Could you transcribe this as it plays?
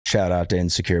Shout out to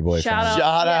insecure boyfriends. Shout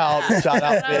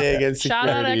out big insecurity. Shout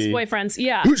out ex-boyfriends.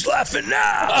 Yeah. Who's laughing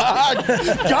now?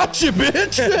 Gotcha,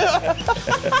 bitch.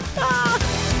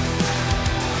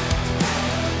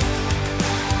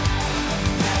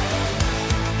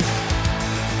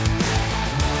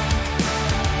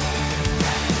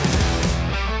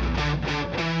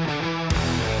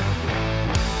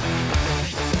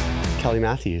 Kelly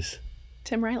Matthews,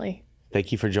 Tim Riley.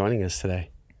 thank you for joining us today.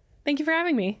 Thank you for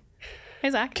having me. Hey,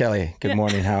 Zach. Kelly, good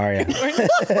morning. How are you?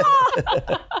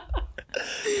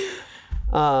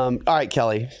 All right,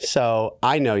 Kelly. So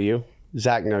I know you.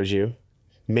 Zach knows you.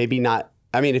 Maybe not.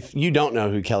 I mean, if you don't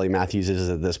know who Kelly Matthews is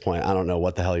at this point, I don't know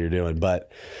what the hell you're doing.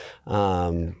 But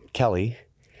Kelly,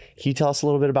 can you tell us a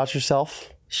little bit about yourself?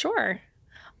 Sure.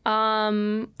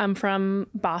 I'm from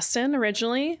Boston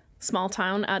originally, small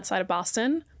town outside of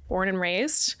Boston, born and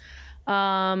raised.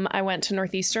 I went to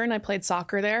Northeastern. I played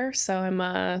soccer there. So I'm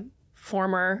a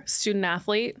former student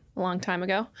athlete a long time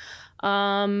ago.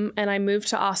 And I moved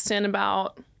to Austin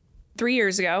about 3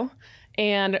 years ago.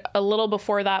 And a little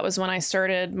before that was when I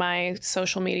started my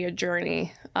social media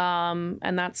journey.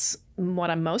 And that's what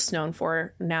I'm most known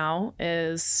for now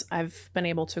is I've been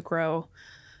able to grow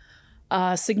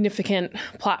a significant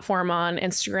platform on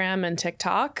Instagram and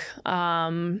TikTok.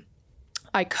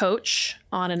 I coach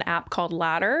on an app called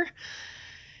Ladder.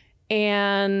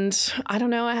 And I don't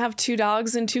know, I have 2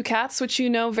 dogs and 2 cats, which you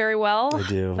know very well. I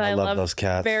do. That I love those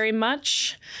cats. very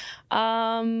much.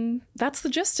 That's the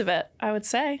gist of it, I would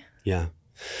say. Yeah.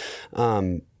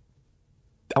 I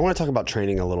want to talk about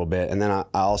training a little bit. And then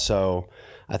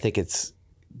I think it's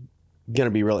going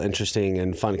to be real interesting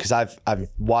and fun because I've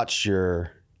watched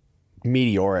your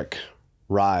meteoric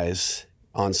rise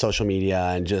on social media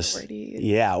and just,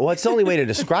 yeah, well, it's the only way to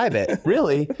describe it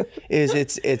really is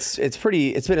it's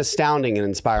been astounding and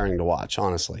inspiring to watch,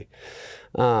 honestly.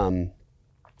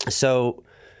 So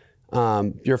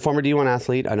you're a former D1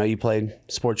 athlete. I know you played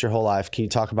sports your whole life. Can you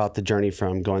talk about the journey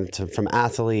from from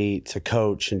athlete to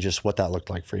coach and just what that looked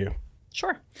like for you?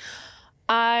 Sure.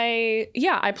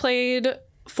 I played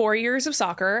 4 years of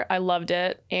soccer. I loved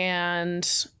it. And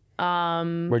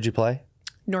Where'd you play?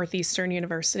 Northeastern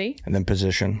University. And then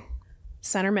position.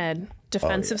 Center mid.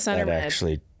 Defensive center that mid.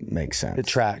 actually makes sense. It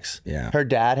tracks. Yeah. Her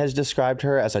dad has described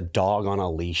her as a dog on a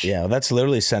leash. Yeah, well, that's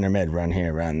literally center mid. Run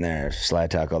here, run there.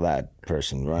 Slide tackle that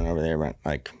person. Run over there. Run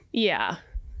like. Yeah.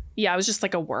 Yeah, I was just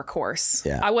like a workhorse.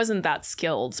 Yeah. I wasn't that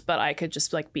skilled, but I could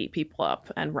just like beat people up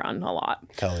and run a lot.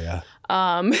 Hell yeah.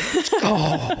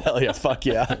 Hell yeah. Fuck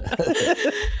yeah.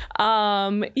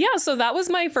 Yeah, so that was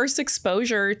my first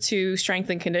exposure to strength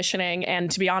and conditioning. And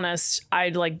to be honest, I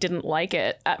didn't like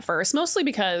it at first, mostly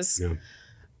because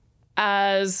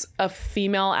as a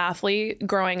female athlete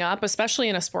growing up, especially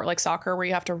in a sport like soccer where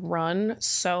you have to run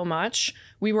so much,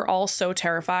 we were all so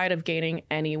terrified of gaining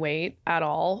any weight at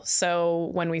all.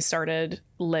 So when we started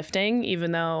lifting,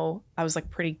 even though I was like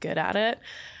pretty good at it,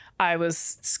 I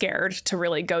was scared to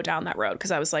really go down that road because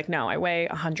I was like, no, I weigh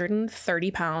 130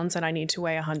 pounds and I need to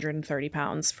weigh 130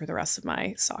 pounds for the rest of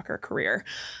my soccer career.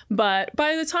 But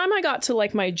by the time I got to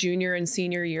like my junior and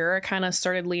senior year, I kind of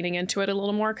started leaning into it a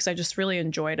little more because I just really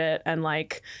enjoyed it. And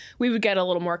like we would get a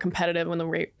little more competitive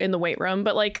in the weight room.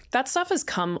 But like that stuff has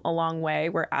come a long way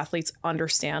where athletes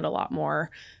understand a lot more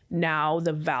now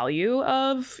the value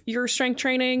of your strength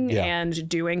training and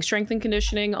doing strength and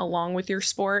conditioning along with your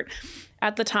sport.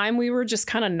 At the time, we were just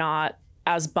kind of not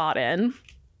as bought in.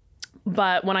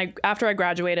 But after I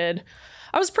graduated,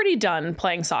 I was pretty done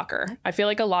playing soccer. I feel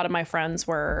like a lot of my friends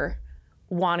were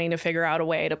wanting to figure out a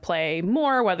way to play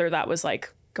more, whether that was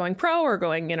like going pro or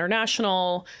going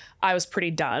international. I was pretty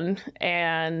done.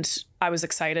 And I was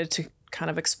excited to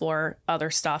kind of explore other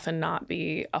stuff and not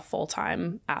be a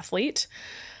full-time athlete.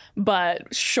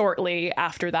 But shortly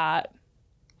after that,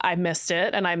 I missed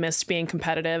it and I missed being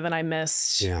competitive and I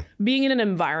missed being in an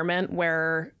environment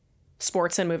where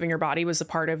sports and moving your body was a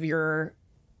part of your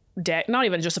day. Not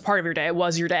even just a part of your day. It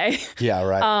was your day. Yeah,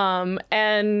 right.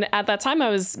 And at that time I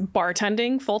was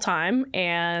bartending full time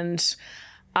and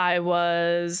I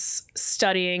was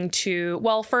studying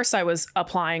first I was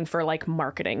applying for like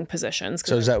marketing positions.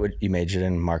 So is that what you majored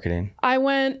in, marketing? I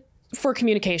went for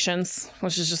communications,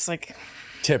 which is just like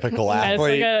typical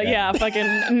athlete. It's like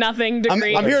fucking nothing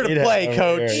degree. I'm here to play,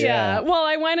 coach. Yeah. Well,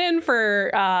 I went in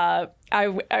for, I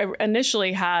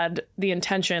initially had the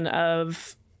intention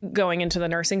of going into the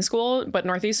nursing school, but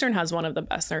Northeastern has one of the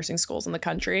best nursing schools in the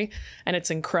country and it's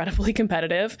incredibly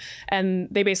competitive. And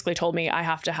they basically told me I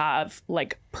have to have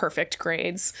like perfect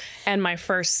grades. And my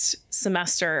first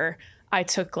semester, I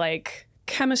took like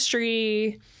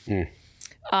chemistry,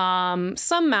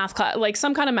 some math class, like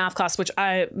some kind of math class, which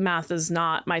math is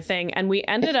not my thing. And we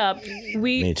ended up,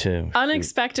 Me too.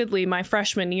 unexpectedly, my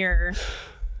freshman year,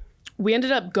 we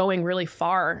ended up going really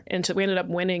far we ended up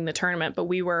winning the tournament, but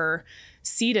we were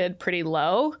seated pretty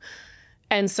low.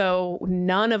 And so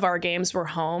none of our games were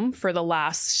home for the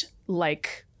last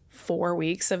like 4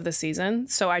 weeks of the season.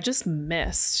 So I just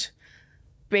missed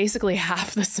basically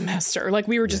half the semester. Like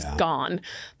we were just gone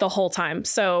the whole time.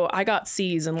 So I got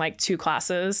C's in like 2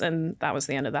 classes and that was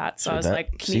the end of that. So I was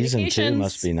like, communications. Season 2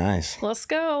 must be nice. Let's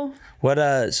go.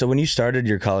 What so when you started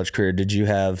your college career, did you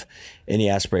have any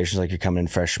aspirations like you're coming in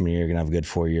freshman year, you're gonna have a good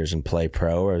 4 years and play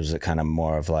pro, or is it kind of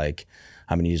more of like,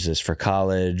 I'm gonna use this for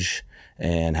college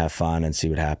and have fun and see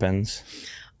what happens?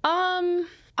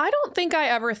 I don't think I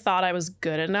ever thought I was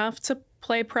good enough to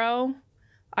play pro.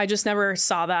 I just never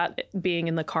saw that being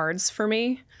in the cards for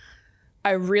me.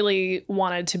 I really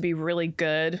wanted to be really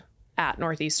good at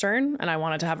Northeastern and I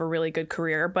wanted to have a really good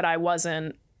career, but I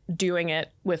wasn't doing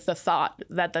it with the thought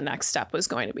that the next step was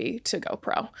going to be to go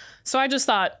pro. So I just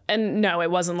thought, and no, it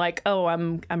wasn't like, oh,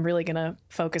 I'm really going to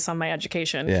focus on my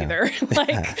education either.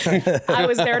 Like I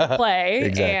was there to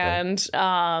play and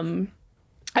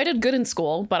I did good in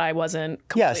school, but I wasn't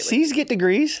completely. Yeah, C's get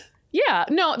degrees. Yeah,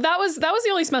 no, that was the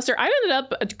only semester. I ended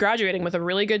up graduating with a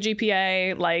really good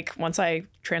GPA. Like once I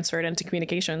transferred into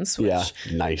communications, which,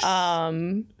 nice.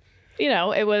 You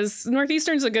know, it was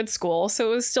Northeastern's a good school,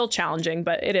 so it was still challenging,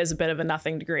 but it is a bit of a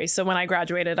nothing degree. So when I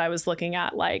graduated, I was looking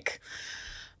at like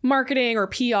marketing or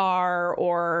PR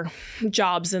or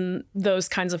jobs in those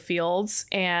kinds of fields,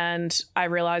 and I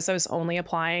realized I was only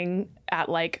applying at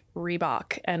like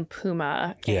Reebok and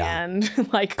Puma and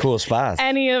like cool spots,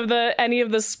 any of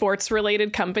the sports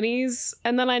related companies.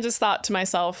 And then I just thought to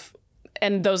myself,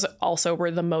 and those also were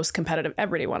the most competitive.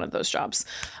 Everybody wanted those jobs.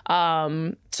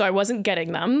 So I wasn't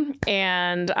getting them.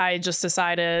 And I just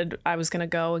decided I was going to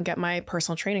go and get my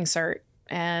personal training cert.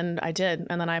 And I did.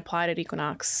 And then I applied at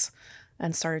Equinox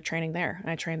and started training there. And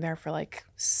I trained there for like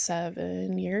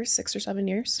 7 years, 6 or 7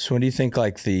 years. So when do you think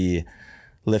like the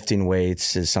lifting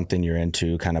weights is something you're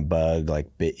into, kind of bug,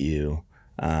 like bit you?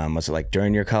 Was it like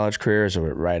during your college career, or was it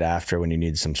right after when you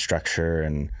needed some structure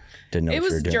and didn't know what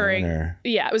you were doing? During, or?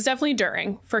 Yeah, it was definitely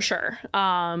during, for sure.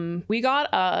 We got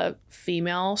a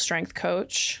female strength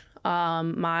coach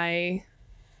my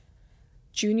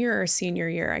junior or senior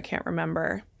year, I can't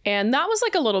remember. And that was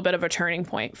like a little bit of a turning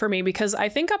point for me, because I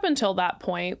think up until that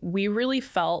point, we really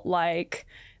felt like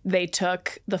they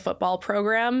took the football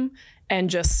program and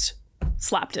just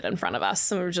slapped it in front of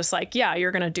us. And we were just like, yeah,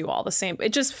 you're going to do all the same.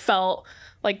 It just felt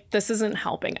like this isn't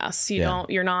helping us.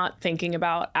 You're not thinking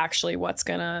about actually what's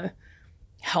going to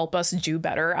help us do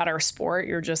better at our sport.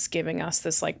 You're just giving us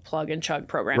this like plug and chug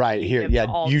program. Right here.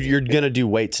 Yeah. You're going to do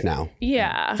weights now.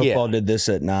 Yeah. Football did this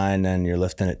at 9 and you're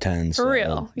lifting at 10. So for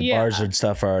real. The bars and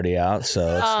stuff are already out. So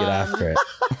let's get after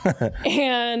it.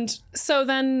 And so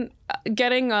then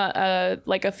getting a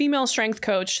female strength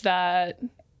coach that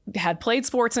had played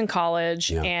sports in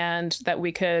college and that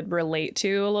we could relate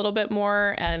to a little bit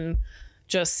more, and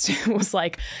just was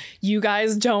like, you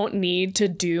guys don't need to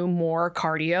do more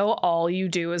cardio. All you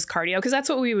do is cardio. Because that's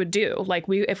what we would do. Like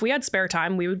if we had spare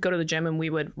time, we would go to the gym and we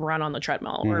would run on the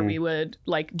treadmill, or we would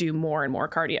like do more and more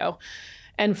cardio.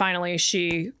 And finally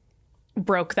she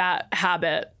broke that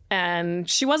habit, and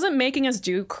she wasn't making us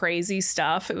do crazy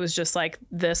stuff. It was just like,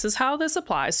 this is how this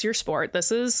applies to your sport.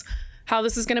 This is how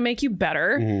this is going to make you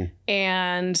better.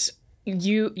 And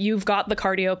you've got the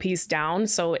cardio piece down.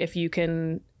 So if you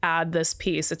can add this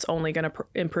piece, it's only going to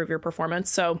improve your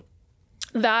performance. So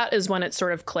that is when it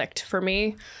sort of clicked for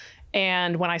me.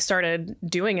 And when I started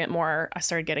doing it more, I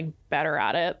started getting better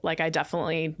at it. Like I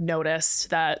definitely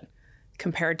noticed that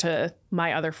compared to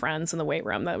my other friends in the weight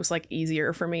room, that it was like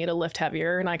easier for me to lift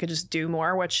heavier and I could just do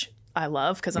more, which I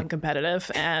love because I'm competitive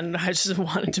and I just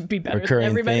wanted to be better than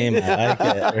everybody. Theme. I like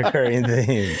it. Recurring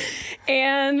theme.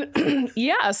 And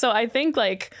yeah, so I think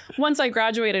like once I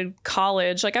graduated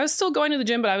college, like I was still going to the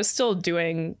gym, but I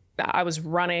was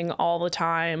running all the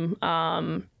time.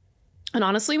 And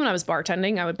honestly, when I was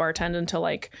bartending, I would bartend until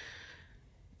like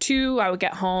 2. I would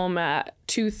get home at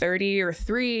 2:30 or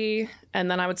 3, and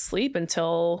then I would sleep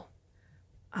until,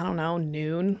 I don't know,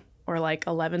 noon or like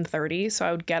 11:30. So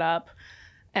I would get up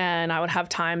and I would have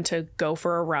time to go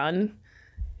for a run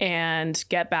and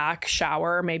get back,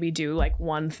 shower, maybe do like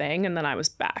one thing, and then I was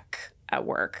back at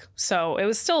work. So it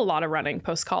was still a lot of running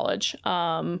post-college.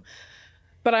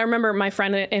 But I remember my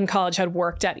friend in college had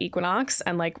worked at Equinox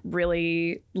and like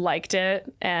really liked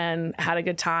it and had a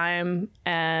good time.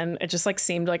 And it just like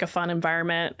seemed like a fun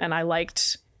environment. And I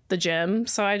liked the gym.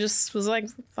 So I just was like,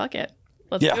 fuck it.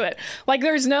 Let's do it. Like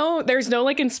there's no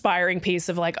like inspiring piece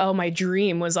of like, oh, my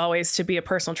dream was always to be a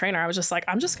personal trainer. I was just like,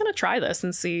 I'm just going to try this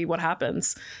and see what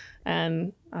happens.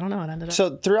 And I don't know, it ended up.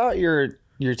 So throughout your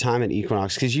time at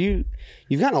Equinox, because you've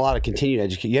gotten a lot of continued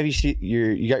education.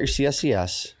 You got your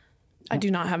CSCS. I do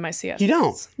not have my CS. You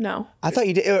don't? No. I thought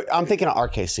you did. I'm thinking of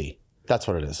RKC. That's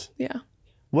what it is. Yeah.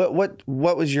 What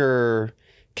was your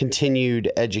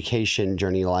continued education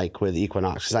journey like with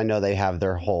Equinox? Because I know they have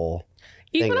their whole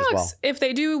thing as well. If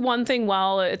they do one thing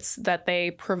well, it's that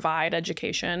they provide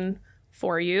education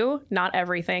for you. Not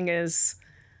everything is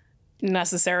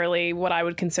necessarily what I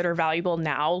would consider valuable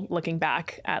now, looking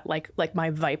back at like my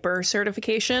Viper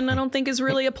certification. I don't think is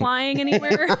really applying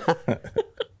anywhere.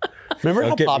 Remember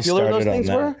how popular those things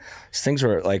were? Those things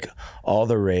were like all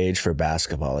the rage for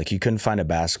basketball. Like you couldn't find a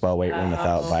basketball weight room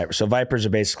without Viper. So Vipers are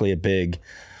basically a big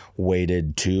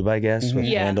weighted tube, I guess, with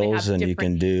handles, and you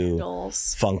can do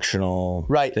functional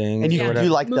things. And you can do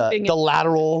like the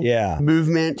lateral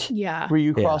movement where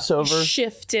you cross over.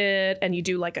 Shift it, and you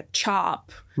do like a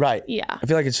chop. Right. Yeah. I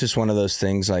feel like it's just one of those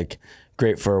things like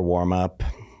great for a warm up,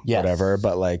 whatever,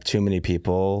 but like too many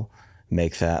people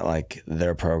make that like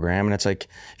their program. And it's like,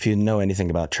 if you know anything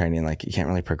about training, like you can't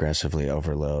really progressively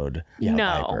overload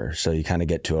Viper. So you kind of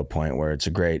get to a point where it's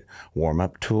a great warm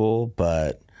up tool,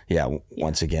 but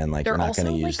once again, like they're you're not going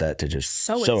to also, use that to just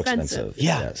so expensive.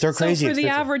 Yeah, they're crazy. So for expensive. the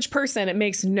average person, it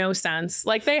makes no sense.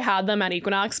 Like they had them at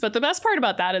Equinox, but the best part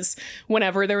about that is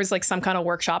whenever there was like some kind of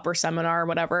workshop or seminar or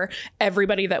whatever,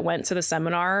 everybody that went to the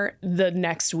seminar the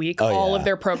next week, all of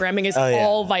their programming is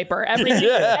all Viper.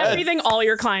 Everything all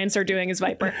your clients are doing is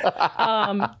Viper.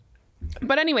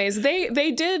 But anyways,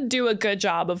 they did do a good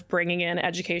job of bringing in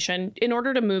education in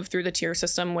order to move through the tier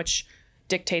system, which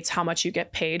dictates how much you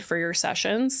get paid for your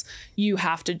sessions. You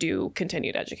have to do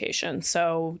continued education.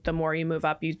 So the more you move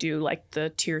up, you do like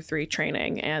the tier 3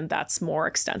 training, and that's more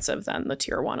extensive than the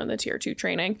tier 1 and the tier 2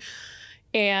 training.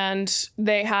 And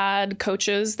they had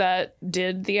coaches that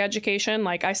did the education.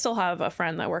 Like I still have a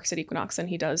friend that works at Equinox, and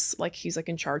he's like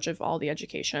in charge of all the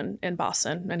education in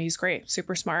Boston, and he's great,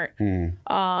 super smart.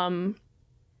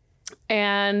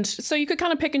 And so you could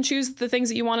kind of pick and choose the things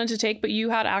that you wanted to take, but you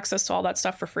had access to all that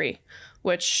stuff for free,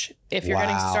 which if you're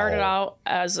getting started out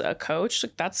as a coach,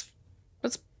 like that's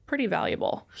pretty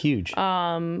valuable. Huge.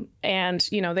 And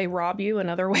they rob you in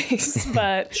other ways,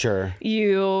 but sure.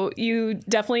 You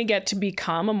definitely get to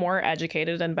become a more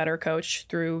educated and better coach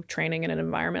through training in an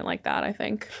environment like that, I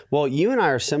think. Well, you and I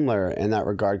are similar in that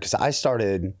regard, because I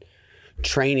started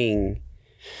training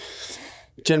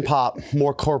Gen Pop,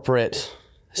 more corporate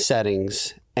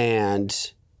settings,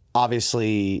 and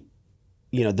obviously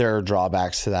there are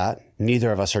drawbacks to that. Neither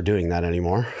of us are doing that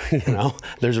anymore.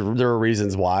 There are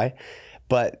reasons why,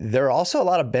 but there are also a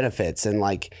lot of benefits, and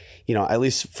like at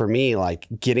least for me, like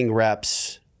getting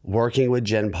reps, working with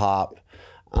Gen Pop.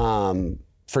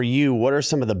 For you, what are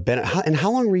some of the benefits, and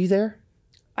how long were you there?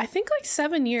 I think like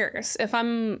 7 years, if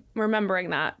I'm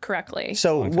remembering that correctly.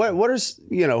 So what is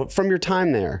from your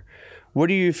time there, what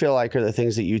do you feel like are the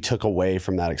things that you took away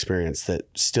from that experience that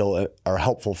still are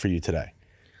helpful for you today?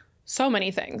 So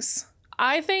many things.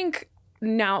 I think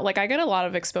now, like I get a lot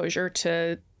of exposure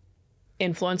to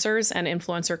influencers and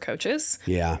influencer coaches.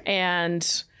 Yeah.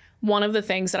 And one of the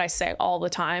things that I say all the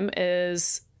time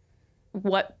is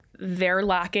what they're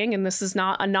lacking, and this is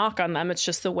not a knock on them, it's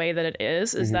just the way that it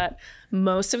is that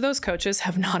most of those coaches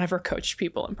have not ever coached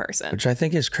people in person. Which I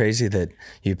think is crazy, that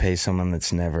you pay someone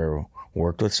that's never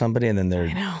worked with somebody and then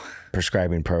they're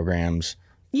prescribing programs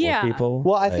for people.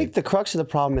 Well, I think the crux of the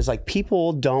problem is like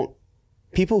people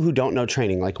who don't know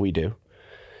training like we do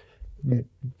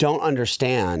don't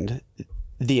understand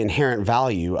the inherent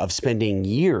value of spending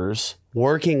years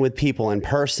working with people in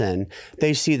person.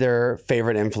 They see their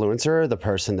favorite influencer, the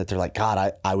person that they're like,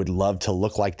 God, I would love to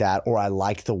look like that, or I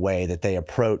like the way that they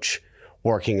approach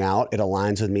working out. It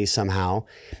aligns with me somehow.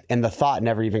 And the thought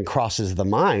never even crosses the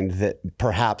mind that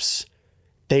perhaps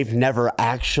they've never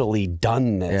actually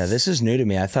done this. Yeah, this is new to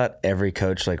me. I thought every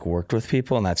coach like worked with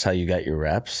people and that's how you got your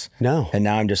reps. No. And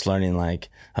now I'm just learning like,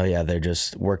 oh yeah, they're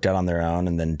just worked out on their own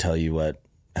and then tell you what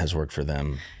has worked for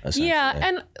them. Yeah,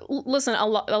 and listen, a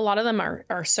lot of them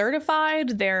are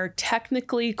certified. They're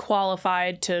technically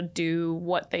qualified to do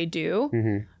what they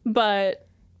do. But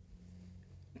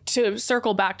to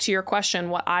circle back to your question,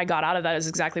 what I got out of that is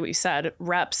exactly what you said.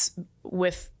 Reps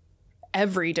with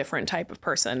every different type of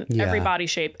person, every body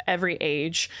shape, every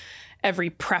age, every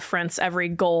preference, every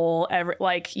goal,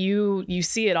 you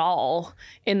see it all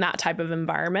in that type of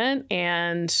environment.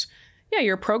 And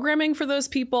you're programming for those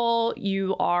people.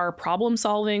 You are problem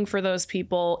solving for those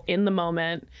people in the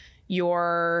moment.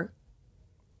 You're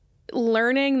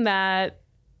learning that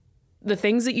the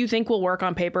things that you think will work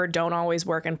on paper don't always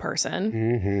work in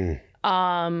person.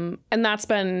 And that's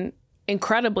been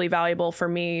incredibly valuable for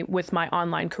me with my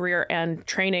online career and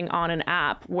training on an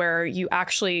app where you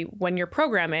actually, when you're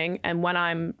programming and when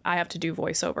I have to do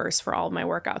voiceovers for all of my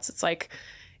workouts, it's like,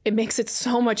 it makes it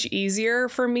so much easier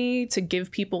for me to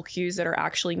give people cues that are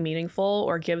actually meaningful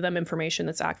or give them information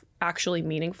that's actually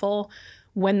meaningful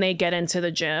when they get into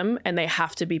the gym and they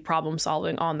have to be problem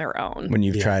solving on their own. When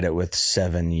you've tried it with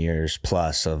 7 years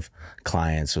plus of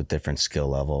clients with different skill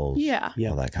levels,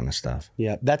 all that kind of stuff.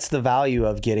 Yeah, that's the value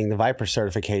of getting the Viper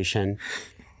certification.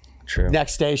 True.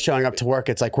 Next day, showing up to work,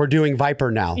 it's like, we're doing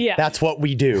Viper now. Yeah. That's what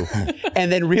we do.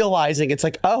 And then realizing it's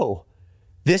like, oh,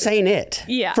 this ain't it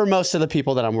for most of the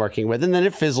people that I'm working with. And then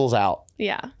it fizzles out.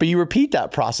 Yeah. But you repeat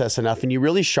that process enough and you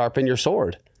really sharpen your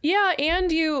sword. Yeah,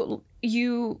 and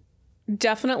you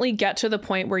definitely get to the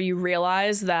point where you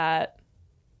realize that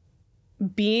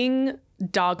being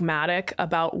dogmatic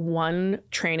about one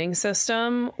training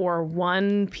system or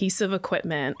one piece of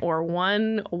equipment or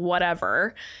one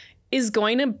whatever is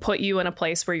going to put you in a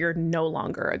place where you're no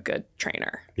longer a good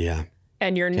trainer. Yeah.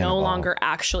 And you're no longer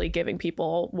actually giving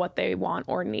people what they want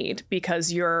or need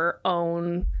because your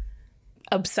own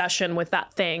obsession with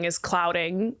that thing is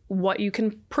clouding what you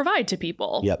can provide to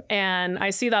people. Yep. And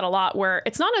I see that a lot where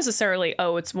it's not necessarily,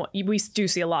 we do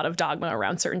see a lot of dogma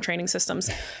around certain training systems,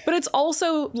 but it's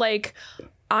also like,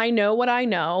 I know what I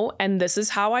know and this is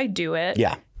how I do it.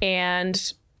 Yeah.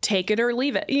 And take it or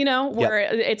leave it, where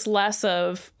it's less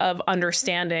of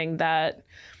understanding that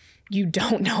you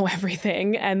don't know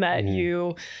everything and that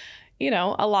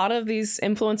a lot of these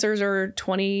influencers are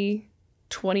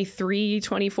 23,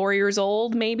 24 years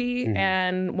old, maybe.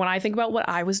 And when I think about what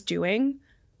I was doing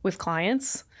with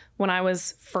clients when I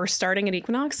was first starting at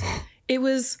Equinox, it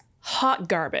was hot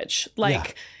garbage,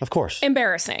 of course,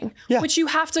 embarrassing, which you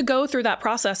have to go through that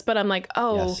process. But I'm like,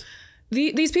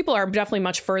 these people are definitely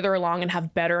much further along and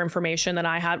have better information than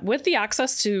I had with the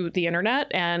access to the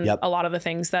internet and a lot of the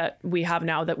things that we have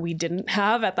now that we didn't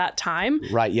have at that time.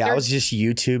 Right. Yeah. I was just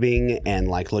YouTubing and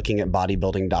like looking at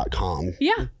bodybuilding.com.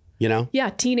 Yeah. Yeah,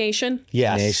 T-Nation.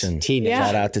 Yes. T-Nation.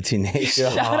 Shout out to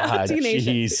T-Nation. Shout out to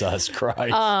T-Nation. Jesus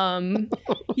Christ.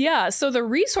 Yeah, so the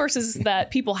resources that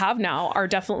people have now are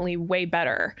definitely way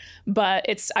better, but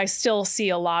I still see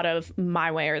a lot of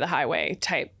my way or the highway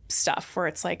type stuff where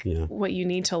it's like what you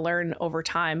need to learn over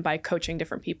time by coaching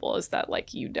different people is that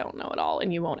like you don't know it all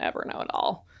and you won't ever know it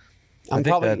all. I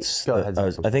think that's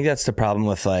the problem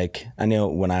with like, I know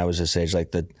when I was this age,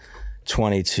 like the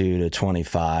 22 to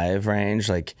 25 range,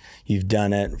 like you've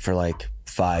done it for like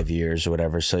 5 years or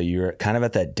whatever. So you're kind of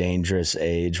at that dangerous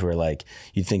age where like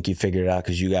you think you figured it out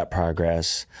because you got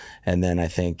progress. And then I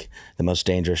think the most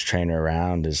dangerous trainer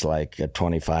around is like a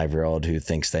 25-year-old who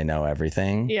thinks they know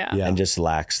everything and just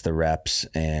lacks the reps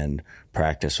and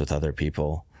practice with other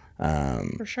people.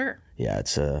 For sure. Yeah,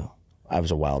 I was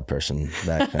a wild person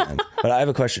back then. But I have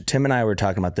a question. Tim and I were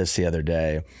talking about this the other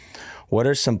day. What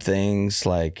are some things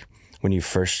like when you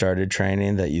first started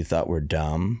training that you thought were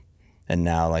dumb and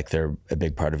now like they're a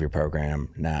big part of your program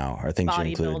now, or things you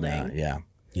include now?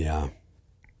 Yeah.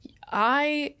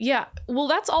 Well,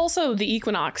 that's also the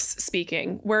Equinox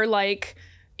speaking, where like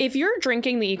if you're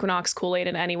drinking the Equinox Kool-Aid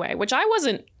in any way, which I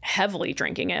wasn't heavily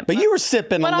drinking it, but you were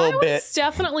sipping a little bit. I was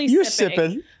definitely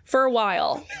sipping for a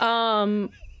while.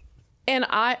 And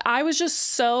I was just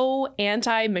so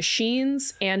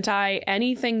anti-machines,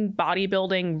 anti-anything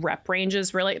bodybuilding rep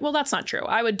ranges really. Well, that's not true.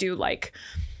 I would do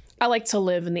I like to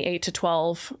live in the 8 to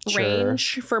 12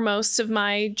 range for most of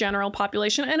my general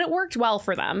population. And it worked well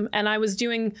for them. And I was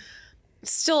doing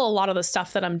still a lot of the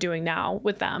stuff that I'm doing now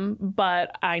with them.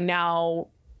 But I now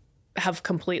have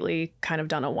completely kind of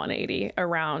done a 180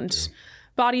 around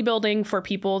bodybuilding for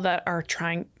people that are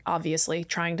trying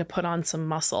to put on some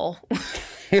muscle.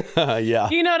 Yeah.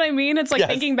 You know what I mean? It's like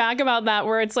thinking back about that,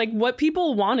 where it's like what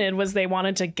people wanted was they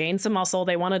wanted to gain some muscle.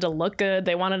 They wanted to look good.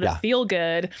 They wanted to feel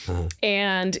good.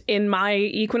 And in my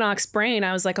Equinox brain,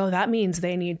 I was like, oh, that means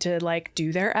they need to like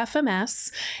do their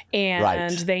FMS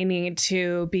and they need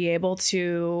to be able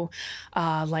to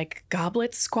like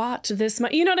goblet squat this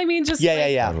much. You know what I mean? Just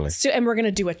and we're going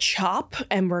to do a chop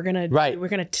and we're going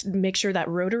to make sure that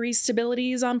rotary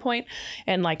stability is on point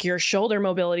and like your shoulder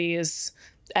mobility is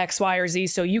X, Y, or Z.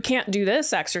 So you can't do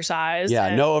this exercise. Yeah.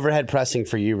 And no overhead pressing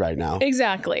for you right now.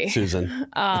 Exactly. Susan.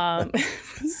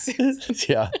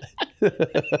 Yeah.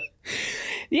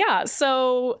 Yeah.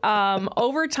 So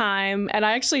over time, and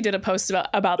I actually did a post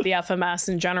about the FMS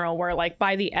in general, where like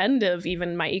by the end of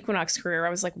even my Equinox career, I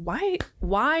was like,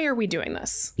 why are we doing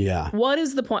this? Yeah. What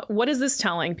is the point? What is this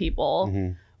telling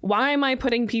people? Why am I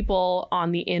putting people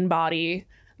on the InBody,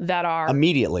 that are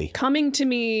immediately coming to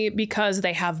me because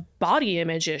they have body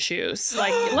image issues.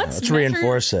 Like, let's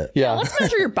reinforce it. Yeah. Let's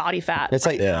measure your body fat. It's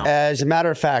like, as a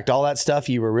matter of fact, all that stuff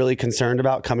you were really concerned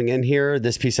about coming in here,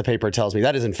 this piece of paper tells me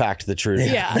that is in fact the truth.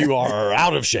 Yeah. You are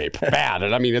out of shape. Bad.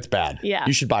 And I mean, it's bad. Yeah.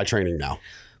 You should buy training now.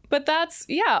 But that's,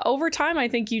 over time, I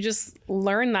think you just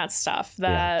learn that stuff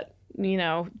that, you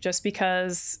know, just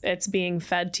because it's being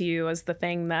fed to you as the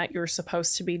thing that you're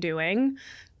supposed to be doing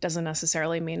doesn't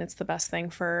necessarily mean it's the best thing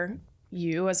for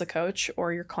you as a coach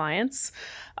or your clients.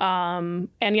 And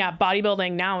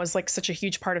bodybuilding now is like such a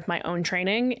huge part of my own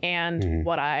training and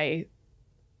what I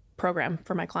program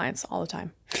for my clients all the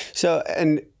time. So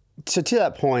to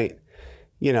that point,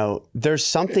 you know, there's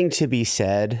something to be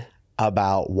said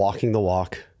about walking the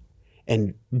walk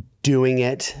and doing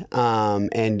it.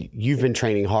 And you've been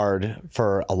training hard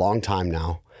for a long time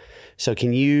now. So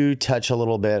can you touch a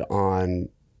little bit on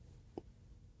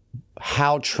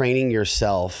how training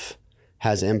yourself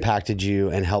has impacted you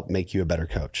and helped make you a better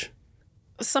coach?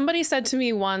 Somebody said to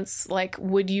me once, like,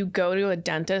 would you go to a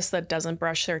dentist that doesn't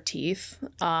brush their teeth?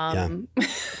 A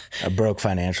broke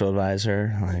financial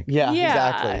advisor. Like, yeah,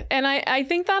 exactly. And I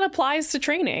think that applies to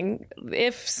training.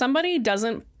 If somebody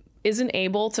isn't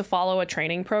able to follow a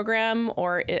training program,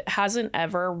 or it hasn't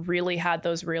ever really had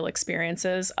those real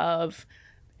experiences of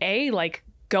like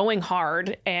going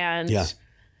hard and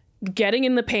getting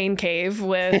in the pain cave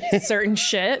with certain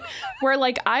shit, where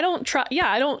like I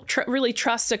don't really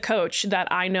trust a coach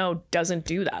that I know doesn't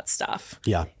do that stuff.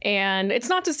 Yeah. And it's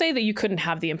not to say that you couldn't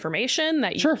have the information,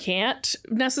 that you can't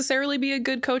necessarily be a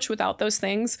good coach without those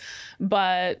things.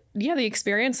 But yeah, the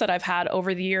experience that I've had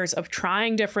over the years of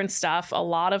trying different stuff, a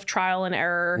lot of trial and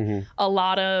error, a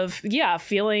lot of,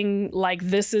 feeling like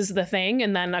this is the thing.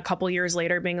 And then a couple years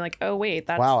later being like, oh, wait,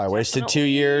 that's I wasted 2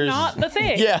 years. Not the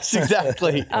thing. Yes,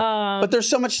 exactly. But there's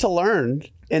so much to learn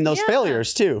in those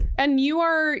failures too. And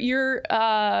you're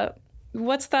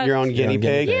what's that? Your own guinea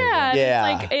pig. Yeah.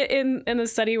 It's like in the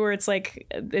study where it's like,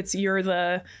 you're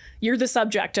the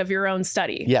subject of your own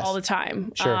study all the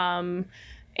time. Sure.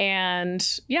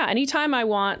 And anytime I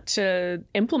want to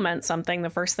implement something, the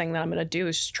first thing that I'm going to do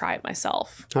is just try it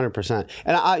myself. 100%.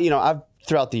 And I've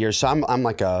throughout the years, so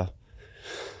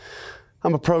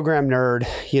I'm a program nerd.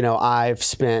 You know, I've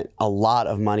spent a lot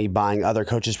of money buying other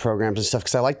coaches' programs and stuff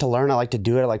because I like to learn. I like to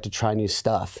do it. I like to try new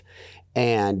stuff.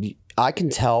 And I can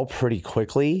tell pretty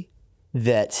quickly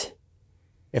that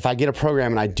if I get a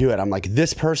program and I do it, I'm like,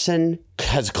 this person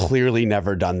has clearly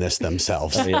never done this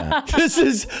themselves. This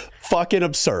is fucking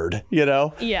absurd, you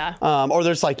know? Yeah. Or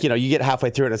there's like, you know, you get halfway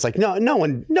through it and it's like, no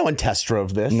one test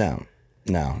drove this.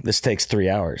 No, this takes 3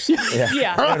 hours. Yeah. You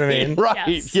know what I mean?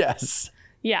 Right. Yes.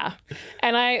 Yeah.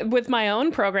 And with my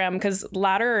own program, because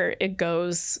Ladder, it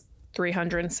goes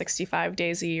 365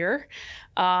 days a year.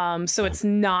 So it's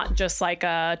not just like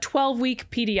a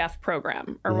 12-week PDF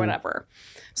program or whatever.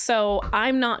 So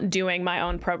I'm not doing my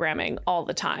own programming all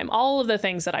the time. All of the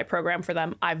things that I program for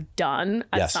them, I've done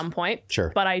at some point.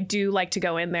 Sure. But I do like to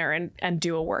go in there and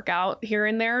do a workout here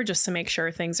and there just to make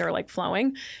sure things are like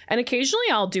flowing. And occasionally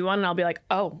I'll do one and I'll be like,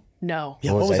 oh, no.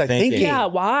 Yeah, what was I thinking? Yeah,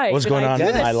 why? What's going on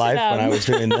in my life when I was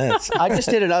doing this? I just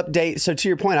did an update. So to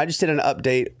your point, I just did an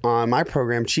update on my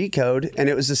program Cheat Code, and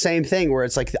it was the same thing where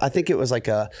it's like, I think it was like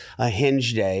a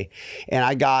hinge day, and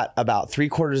I got about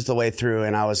 3/4 of the way through,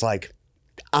 and I was like,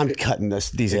 I'm cutting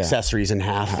these accessories in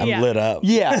half. I'm lit up.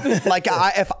 Yeah. Like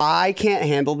if I can't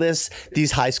handle this,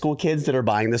 these high school kids that are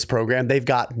buying this program, they've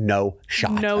got no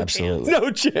shot. No Absolutely. chance.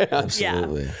 No chance.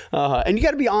 Absolutely. And you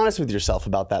got to be honest with yourself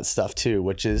about that stuff too,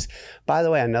 which is, by the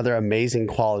way, another amazing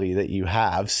quality that you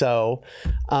have. So,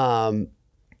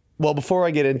 well, before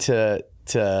I get into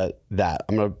that,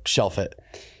 I'm going to shelf it.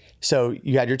 So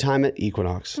you had your time at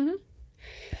Equinox,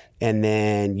 and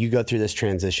then you go through this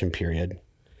transition period.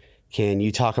 Can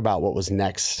you talk about what was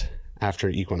next after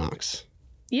Equinox?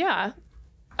 Yeah.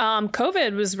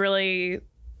 COVID was really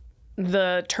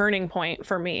the turning point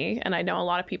for me. And I know a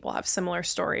lot of people have similar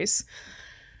stories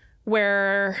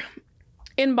where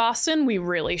in Boston, we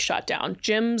really shut down.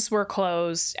 Gyms were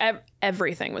closed.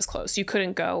 Everything was closed. You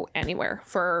couldn't go anywhere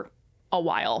for a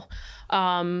while.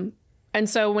 And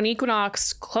so when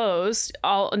Equinox closed,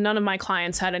 none of my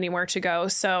clients had anywhere to go.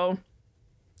 So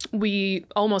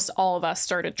almost all of us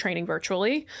started training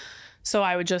virtually. So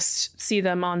I would just see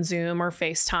them on Zoom or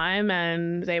FaceTime,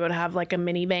 and they would have like a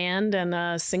mini band and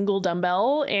a single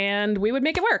dumbbell, and we would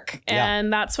make it work. Yeah.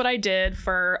 And that's what I did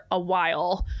for a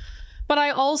while. But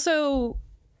I also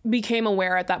became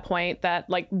aware at that point that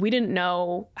like we didn't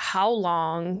know how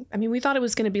long. I mean, we thought it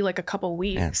was going to be like a couple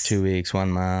weeks. Yeah, 2 weeks,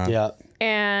 1 month. Yeah.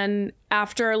 And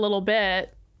after a little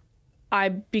bit, I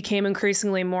became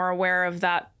increasingly more aware of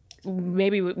that.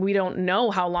 Maybe we don't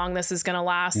know how long this is going to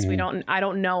last. I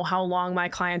don't know how long my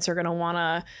clients are going to want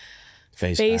to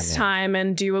FaceTime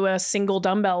and do a single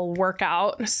dumbbell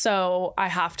workout. So I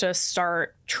have to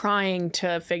start trying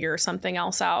to figure something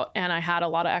else out. And I had a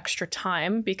lot of extra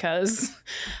time because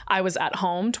I was at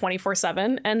home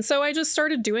 24/7. And so I just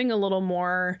started doing a little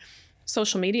more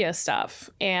social media stuff.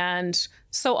 And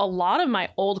so a lot of my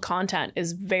old content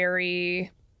is very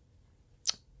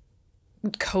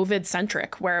COVID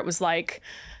centric, where it was like,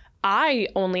 I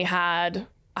only had,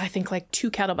 I think, like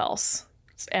 2 kettlebells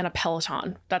and a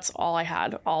Peloton. That's all I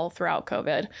had all throughout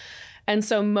COVID. And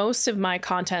so most of my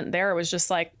content there was just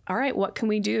like, all right, what can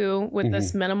we do with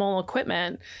this minimal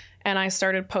equipment? And I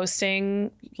started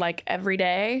posting like every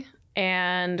day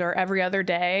or every other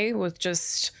day with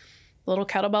just little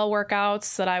kettlebell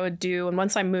workouts that I would do. And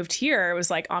once I moved here, it was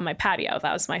like on my patio.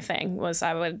 That was my thing,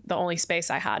 the only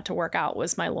space I had to work out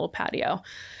was my little patio.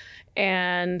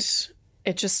 And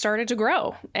it just started to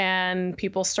grow and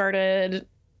people started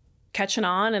catching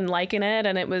on and liking it.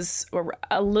 And it was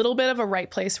a little bit of a right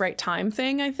place, right time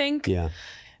thing, I think. Yeah.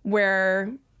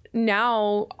 Where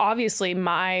now, obviously,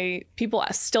 my people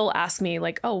still ask me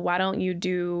like, oh, why don't you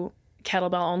do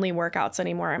kettlebell only workouts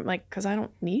anymore? I'm like, because I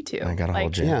don't need to. I got a whole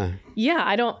gym. Yeah. Yeah,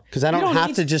 I don't. Because I don't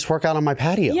have to just work out on my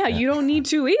patio. Yeah, you don't need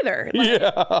to either.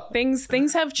 Like,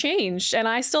 things have changed, and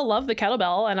I still love the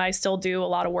kettlebell, and I still do a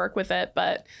lot of work with it.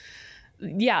 But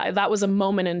yeah, that was a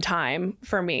moment in time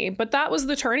for me. But that was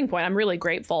the turning point. I'm really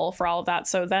grateful for all of that.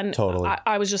 So then Totally.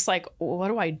 I was just like, what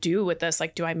do I do with this?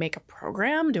 Like, do I make a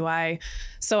program?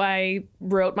 So I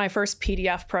wrote my first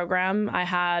PDF program. I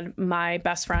had my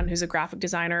best friend who's a graphic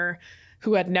designer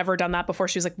who had never done that before.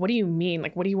 She was like, what do you mean?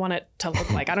 Like, what do you want it to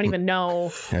look like? I don't even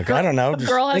know. Like, I don't know. A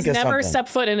girl has never stepped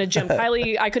foot in a gym.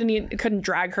 Kylie, I couldn't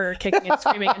drag her kicking and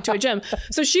screaming into a gym.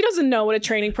 So she doesn't know what a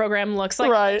training program looks like.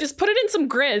 Right. Just put it in some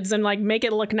grids and like make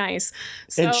it look nice.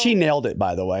 So, And she nailed it,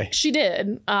 by the way. she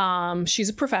did. She's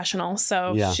a professional.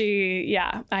 So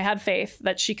I had faith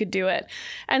that she could do it.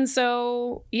 And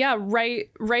so, yeah,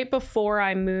 right before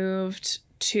I moved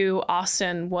to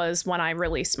Austin was when I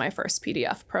released my first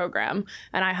PDF program.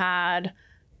 And I had,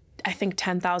 I think,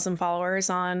 10,000 followers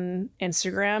on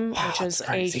Instagram, which is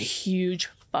a huge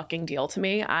fucking deal to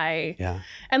me. And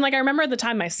like, I remember at the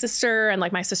time my sister and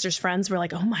like my sister's friends were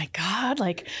like, oh my God,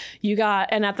 like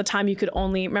and at the time you could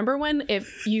only, remember when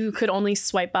if you could only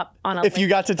swipe up on a If you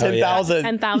got to 10,000.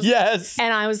 10,000. Yes.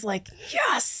 And I was like,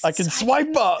 yes, I can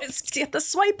swipe up. Get the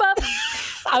swipe up.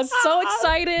 I was so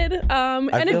excited.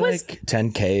 I feel like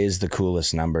 10K is the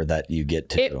coolest number that you get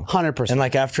to. 100%. And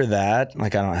like after that,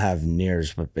 like I don't have near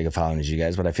as big a following as you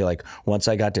guys, but I feel like once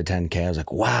I got to 10K, I was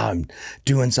like, wow, I'm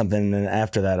doing something. And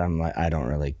after that, I'm like, I don't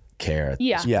really care.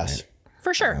 Yeah. Yes.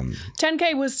 For sure.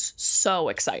 10K was so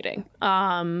exciting.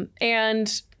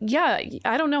 And yeah,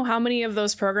 I don't know how many of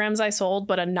those programs I sold,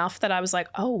 but enough that I was like,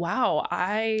 oh, wow,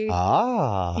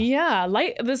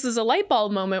 this is a light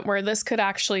bulb moment where this could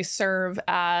actually serve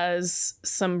as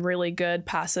some really good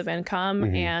passive income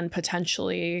and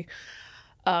potentially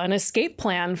an escape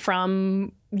plan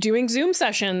from doing Zoom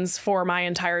sessions for my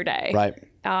entire day. Right.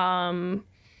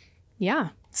 Yeah.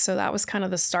 So that was kind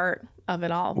of the start of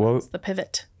it all. The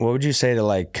pivot. What would you say to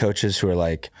like coaches who are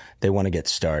like, they want to get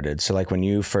started? So like when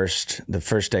you the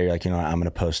first day, you're like, you know what, I'm going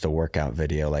to post a workout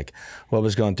video. Like what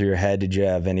was going through your head? Did you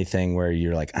have anything where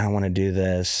you're like, I don't want to do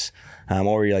this? Or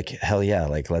were you like, hell yeah,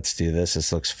 like let's do this.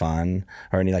 This looks fun.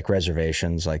 Or any like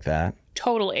reservations like that?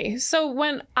 Totally. So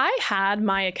when I had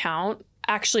my account,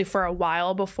 actually for a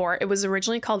while before, it was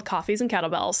originally called Coffees and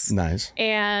Kettlebells. Nice.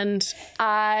 And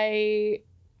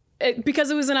because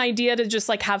it was an idea to just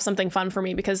like have something fun for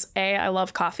me because I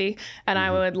love coffee and I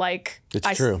would like.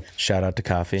 It's true. Shout out to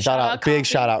coffee. Shout out big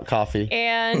shout out coffee.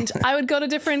 And I would go to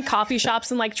different coffee shops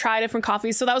and like try different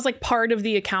coffees. So that was like part of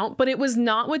the account, but it was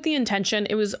not with the intention.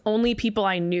 It was only people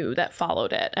I knew that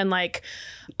followed it. And like,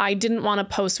 I didn't want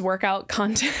to post workout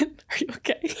content. Are you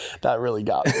okay? That really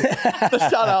got me. The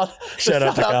shout out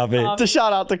to coffee. The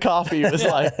shout out to coffee was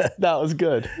like, that was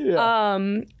good.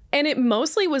 Yeah. And it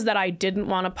mostly was that I didn't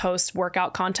want to post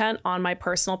workout content on my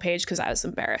personal page because I was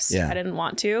embarrassed. Yeah. I didn't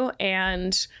want to.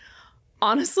 And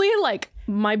honestly, like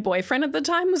my boyfriend at the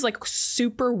time was like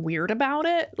super weird about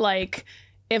it. Like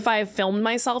if I filmed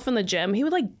myself in the gym, he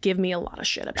would like give me a lot of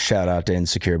shit about it. Shout out to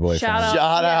insecure boyfriend.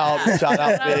 Shout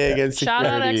out big insecurity. Shout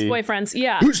out ex-boyfriends.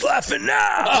 Yeah. Who's laughing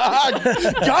now?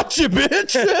 Gotcha,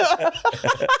 bitch.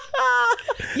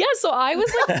 Yeah, so I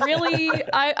was like really,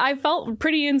 I felt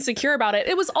pretty insecure about it.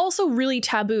 It was also really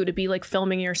taboo to be like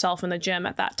filming yourself in the gym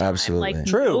at that time. Absolutely. Like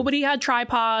True. nobody had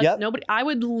tripods. Yep. Nobody, I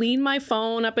would lean my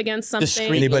phone up against something.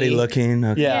 Discreetly. Anybody looking?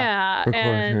 Okay. Yeah. Record.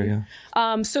 Here we And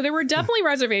go. so there were definitely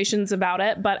reservations about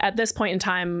it, but at this point in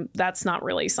time, that's not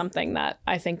really something that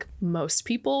I think most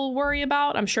people worry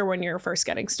about. I'm sure when you're first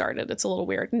getting started, it's a little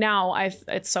weird. Now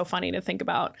it's so funny to think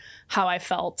about how I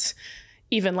felt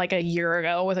even like a year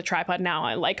ago with a tripod. Now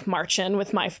I like march in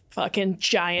with my fucking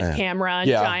giant camera and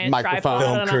giant microphone. tripod.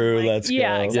 Film and I'm crew, like, let's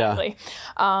yeah, go. exactly.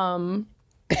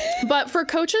 But for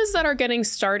coaches that are getting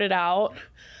started out,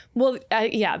 well,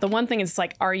 yeah, the one thing is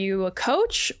like, are you a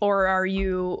coach or are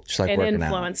you like an working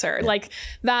out. influencer? Like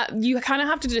that, you kind of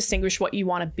have to distinguish what you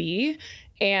want to be.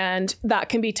 And that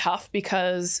can be tough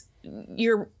because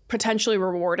you're potentially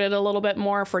rewarded a little bit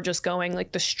more for just going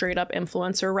like the straight up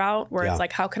influencer route where it's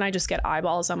like, how can I just get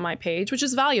eyeballs on my page, which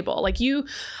is valuable. Like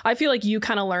I feel like you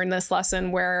kind of learned this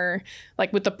lesson where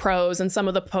like with the pros and some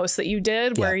of the posts that you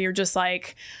did where you're just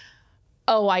like,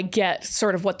 oh, I get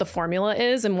sort of what the formula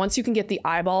is. And once you can get the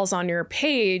eyeballs on your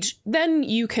page, then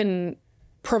you can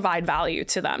provide value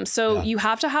to them. So you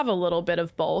have to have a little bit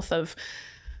of both of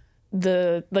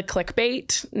the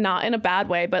clickbait, not in a bad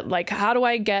way, but like, how do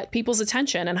I get people's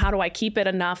attention and how do I keep it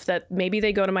enough that maybe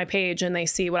they go to my page and they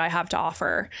see what I have to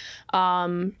offer?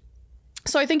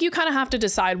 So I think you kind of have to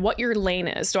decide what your lane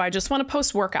is. Do I just want to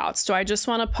post workouts? Do I just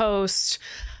want to post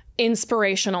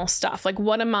inspirational stuff? Like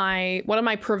what am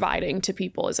I providing to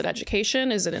people? Is it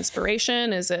education? Is it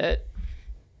inspiration? Is it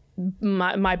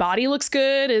my body looks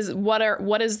good?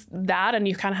 What is that? And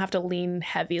you kind of have to lean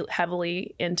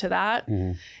heavily into that.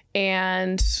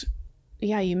 And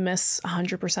yeah, you miss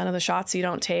 100% of the shots you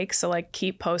don't take. So like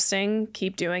keep posting,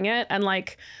 keep doing it. And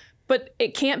like, but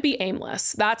it can't be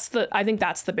aimless. I think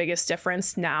that's the biggest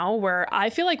difference now, where I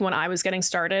feel like when I was getting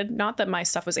started, not that my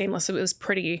stuff was aimless, it was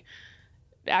pretty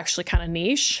actually kind of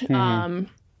niche.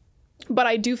 But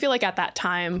I do feel like at that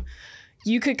time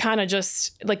you could kind of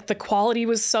just like the quality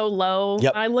was so low.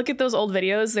 Yep. I look at those old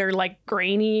videos, they're like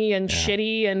grainy and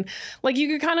shitty, and like you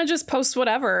could kind of just post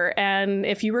whatever. And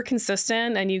if you were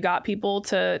consistent and you got people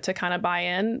to kind of buy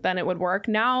in, then it would work.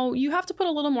 Now you have to put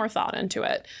a little more thought into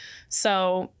it.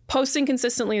 So posting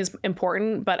consistently is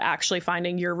important, but actually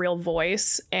finding your real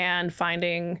voice and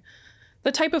finding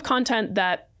the type of content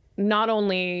that not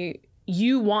only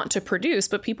you want to produce,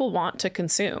 but people want to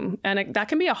consume. And that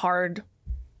can be a hard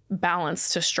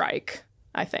balance to strike,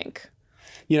 I think.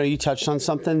 You know, you touched on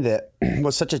something that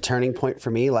was such a turning point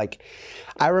for me. Like,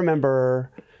 I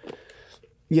remember,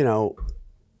 you know,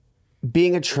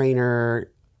 being a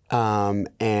trainer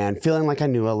and feeling like I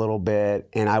knew a little bit,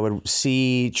 and I would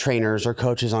see trainers or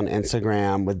coaches on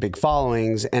Instagram with big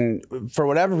followings. And for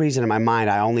whatever reason in my mind,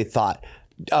 I only thought,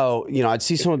 oh, you know, I'd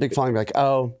see someone with big following and be like,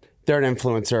 oh, they're an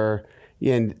influencer.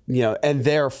 And, you know, and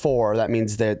therefore that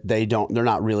means that they're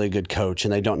not really a good coach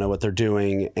and they don't know what they're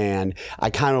doing. And I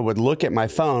kind of would look at my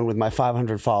phone with my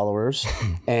 500 followers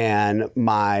and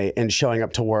showing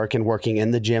up to work and working in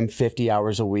the gym 50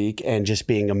 hours a week and just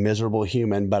being a miserable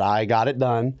human, but I got it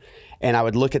done. And I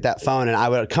would look at that phone and I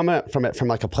would come at from it from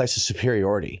like a place of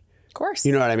superiority. Of course.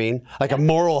 You know what I mean? Like a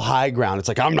moral high ground. It's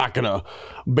like, I'm not going to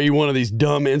be one of these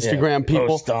dumb Instagram people.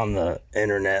 Post on the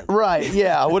internet. Right.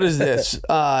 Yeah. What is this?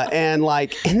 And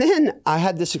then I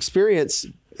had this experience,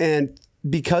 and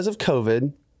because of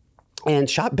COVID,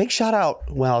 and big shout out.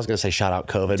 Well, I was going to say shout out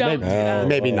COVID. Don't do that.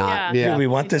 Maybe not. Yeah. Yeah. Dude, we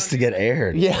want this to get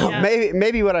aired. Yeah,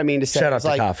 maybe what I mean to say Shout out is to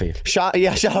like, coffee. Shout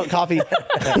out coffee.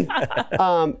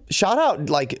 Shout out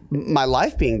like my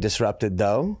life being disrupted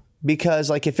though, because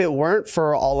like if it weren't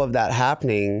for all of that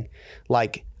happening,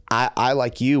 like I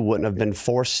like you wouldn't have been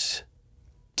forced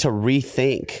to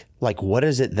rethink like, what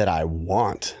is it that I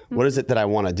want? What is it that I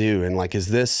want to do? And like, is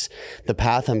this the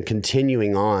path I'm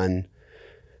continuing on?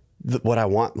 What I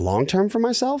want long term for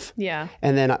myself. Yeah.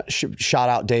 And then shout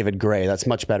out David Gray. That's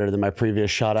much better than my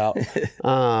previous shout out.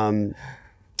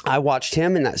 I watched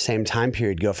him in that same time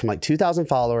period go from like 2,000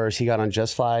 followers. He got on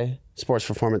Just Fly Sports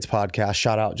Performance Podcast.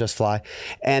 Shout out Just Fly.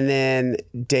 And then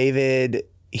David,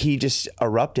 he just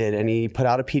erupted and he put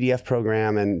out a PDF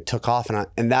program and took off.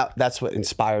 And that's what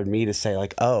inspired me to say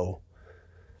like, oh,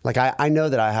 like I know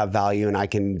that I have value and I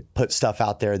can put stuff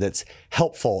out there that's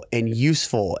helpful and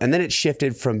useful. And then it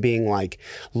shifted from being like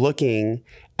looking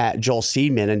at Joel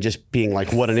Seedman and just being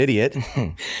like, what an idiot.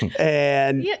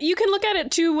 And yeah, you can look at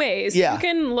it two ways. Yeah. You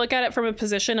can look at it from a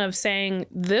position of saying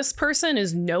this person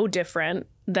is no different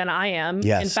than I am.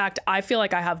 Yes. In fact, I feel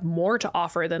like I have more to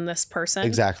offer than this person.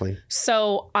 exactly.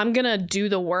 So I'm going to do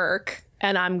the work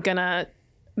and I'm going to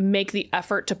make the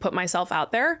effort to put myself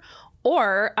out there.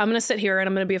 Or I'm going to sit here and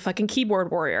I'm going to be a fucking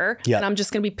keyboard warrior. Yep. And I'm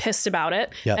just going to be pissed about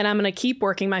it. Yep. And I'm going to keep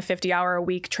working my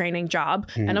 50-hour-a-week training job.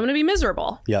 And I'm going to be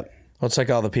miserable. Yep. Well, it's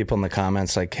like all the people in the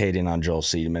comments like hating on Joel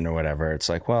Seedman or whatever. It's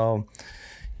like, well,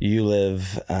 you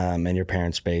live in your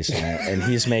parents' basement and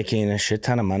he's making a shit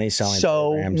ton of money selling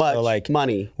So programs. much like,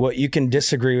 money. Well, you can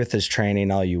disagree with his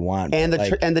training all you want. And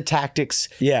but, and the tactics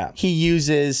Yeah. he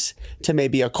uses to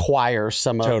maybe acquire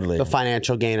some of Totally. the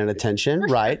financial gain and attention,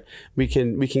 right? We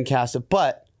can cast it.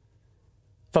 But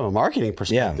from a marketing yeah,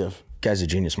 perspective, guy's a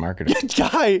genius marketer.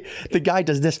 the guy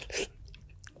does this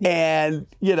and,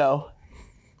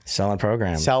 Selling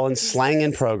programs. selling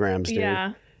slanging programs, dude.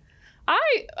 Yeah.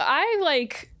 I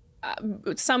like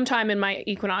sometime in my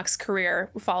Equinox career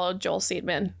followed Joel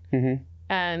Seedman.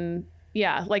 And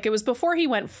yeah, like it was before he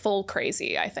went full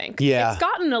crazy, I think. Yeah. It's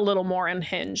gotten a little more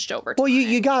unhinged over time. Well,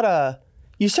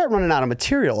 you start running out of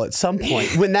material at some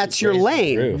point when that's your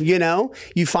lane,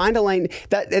 you find a lane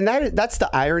that's the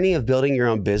irony of building your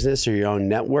own business or your own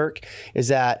network is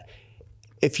that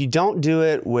if you don't do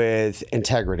it with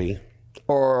integrity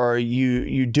or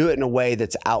you do it in a way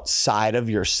that's outside of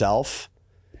yourself,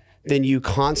 then you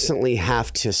constantly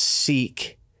have to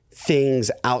seek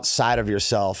things outside of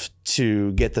yourself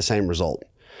to get the same result.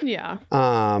 Yeah.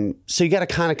 So you got to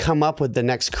kind of come up with the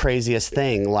next craziest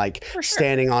thing, like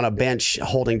standing on a bench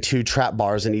holding 2 trap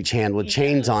bars in each hand with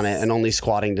chains on it and only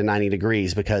squatting to 90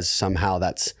 degrees because somehow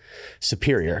that's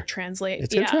superior. Translate.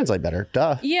 It's going to translate better.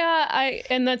 Duh. Yeah,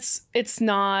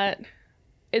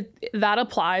 that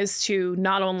applies to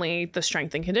not only the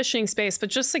strength and conditioning space, but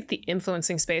just like the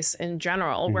influencing space in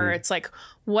general, where it's like,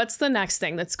 what's the next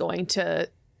thing that's going to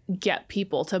get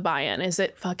people to buy in? Is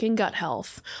it fucking gut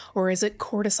health, or is it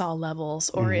cortisol levels,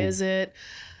 or is it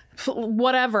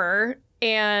whatever?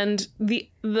 And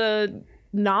the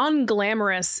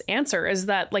non-glamorous answer is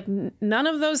that like none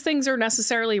of those things are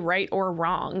necessarily right or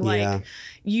wrong. Like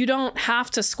you don't have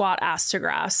to squat ass to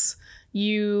grass.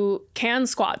 You can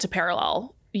squat to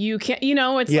parallel. You can't,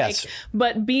 it's like,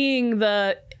 but being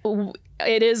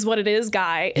it is what it is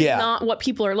guy is not what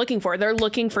people are looking for. They're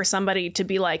looking for somebody to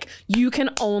be like, you can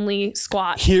only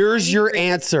squat. Here's your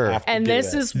answer. And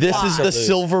this is the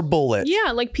silver bullet.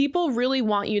 Yeah, like people really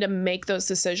want you to make those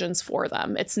decisions for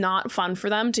them. It's not fun for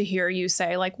them to hear you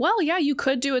say like, well, yeah, you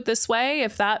could do it this way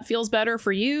if that feels better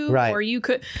for you. Right. Or you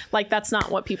could, like, that's not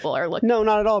what people are looking for. No,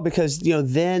 not at all, because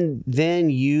then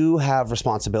you have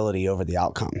responsibility over the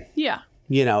outcome. Yeah.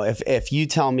 If you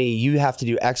tell me you have to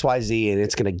do X, Y, Z and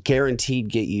it's going to guaranteed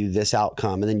get you this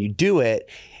outcome, and then you do it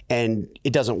and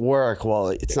it doesn't work, well,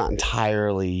 it's not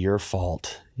entirely your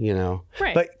fault,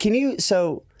 Right. But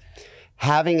so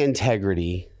having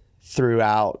integrity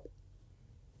throughout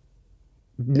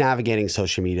navigating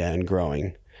social media and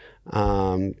growing,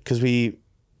 because we've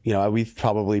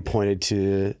probably pointed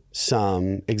to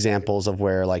some examples of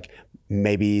where like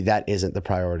maybe that isn't the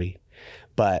priority.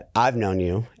 But I've known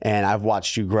you and I've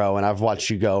watched you grow, and I've watched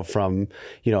you go from,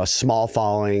 a small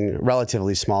following,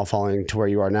 relatively small following, to where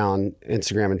you are now on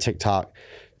Instagram and TikTok,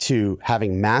 to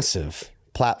having massive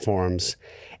platforms.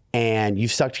 And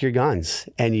you've stuck to your guns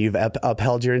and you've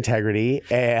upheld your integrity.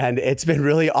 And it's been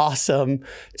really awesome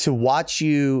to watch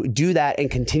you do that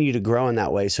and continue to grow in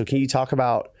that way. So can you talk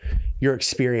about your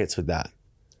experience with that?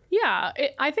 Yeah,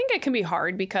 I think it can be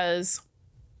hard because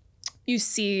you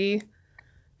see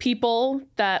people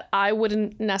that I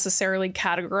wouldn't necessarily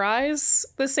categorize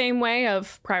the same way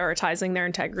of prioritizing their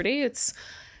integrity.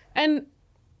 And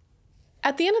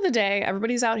at the end of the day,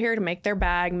 everybody's out here to make their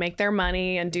bag, make their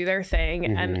money, and do their thing.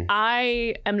 And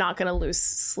I am not going to lose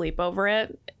sleep over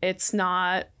it. It's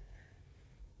not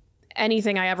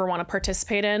anything I ever want to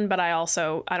participate in, but I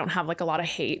don't have like a lot of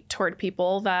hate toward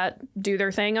people that do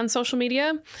their thing on social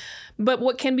media. But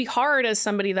what can be hard as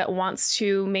somebody that wants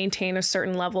to maintain a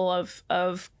certain level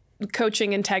of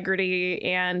coaching integrity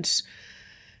and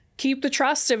keep the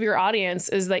trust of your audience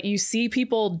is that you see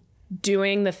people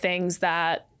doing the things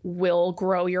that will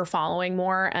grow your following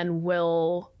more and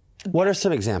will. What are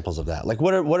some examples of that? Like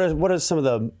what are some of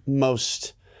the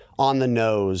most on the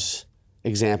nose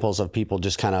examples of people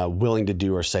just kind of willing to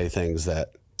do or say things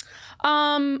that?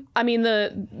 I mean,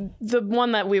 the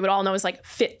one that we would all know is like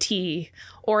fit tea,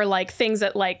 or like things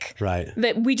that like right.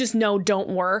 that we just know don't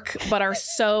work, but are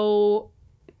so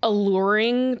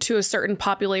alluring to a certain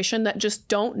population that just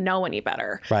don't know any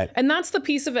better. Right. And that's the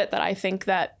piece of it that I think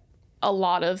that a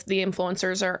lot of the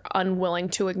influencers are unwilling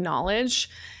to acknowledge,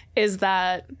 is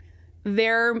that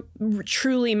they're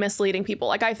truly misleading people.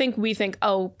 Like, I think we think,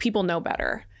 oh, people know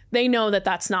better. They know that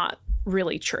that's not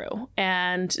really true.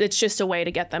 And it's just a way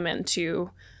to get them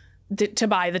into to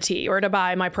buy the tea, or to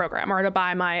buy my program, or to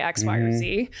buy my X, Y, or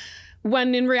Z.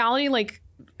 When in reality, like,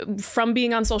 from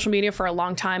being on social media for a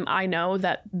long time, I know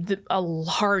that a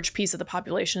large piece of the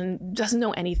population doesn't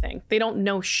know anything. They don't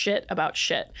know shit about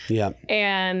shit. Yeah.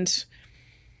 And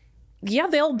yeah,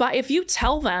 they'll buy. If you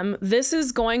tell them this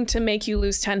is going to make you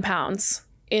lose 10 pounds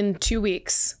in 2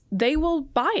 weeks, they will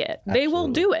buy it. Absolutely. They will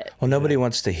do it. Well, nobody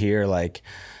wants to hear like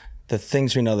the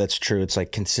things we know that's true. It's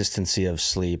like consistency of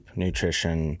sleep,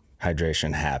 nutrition,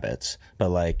 hydration, habits. But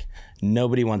like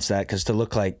nobody wants that, because to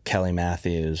look like Kelly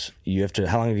Matthews, you have to,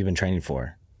 how long have you been training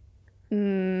for?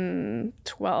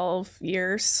 12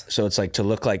 years. So it's like, to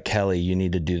look like Kelly, you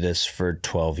need to do this for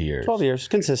 12 years. 12 years,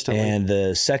 consistently. And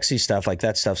the sexy stuff, like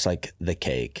that stuff's like the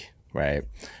cake, right?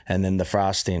 And then the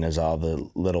frosting is all the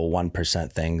little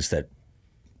 1% things that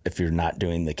if you're not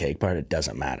doing the cake part, it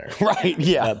doesn't matter. Right,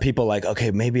 yeah. People like, okay,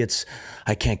 maybe it's,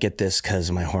 I can't get this because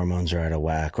my hormones are out of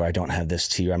whack, or I don't have this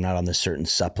tea, or I'm not on this certain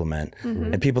supplement.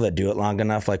 And people that do it long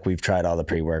enough, like we've tried all the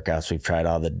pre-workouts, we've tried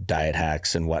all the diet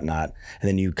hacks and whatnot, and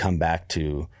then you come back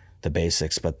to the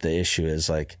basics. But the issue is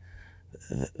like,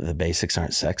 the basics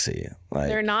aren't sexy. Like,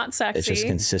 they're not sexy. It's just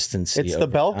consistency. It's the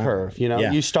bell curve, you know?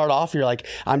 Yeah. You start off, you're like,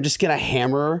 I'm just going to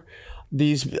hammer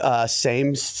these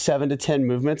same 7 to 10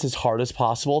 movements as hard as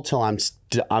possible till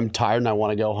I'm tired and I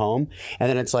want to go home. And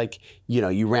then it's like, you know,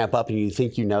 you ramp up and you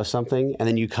think you know something, and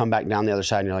then you come back down the other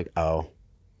side and you're like, oh.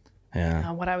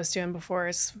 Yeah. What I was doing before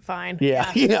is fine. Yeah.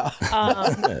 Yeah.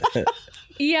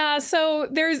 Yeah, so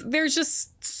there's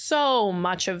just so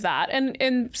much of that,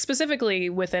 and specifically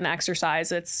within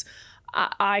exercise, it's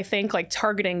I think like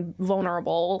targeting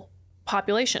vulnerable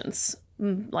populations,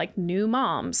 like new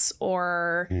moms,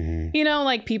 or you know,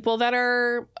 like people that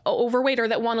are overweight or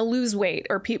that want to lose weight,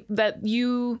 or that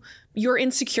your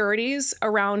insecurities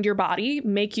around your body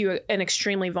make you an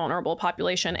extremely vulnerable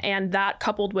population. And that,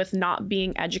 coupled with not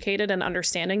being educated and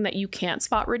understanding that you can't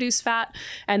spot reduce fat,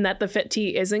 and that the fit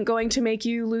tea isn't going to make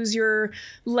you lose your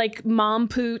like mom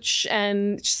pooch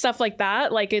and stuff like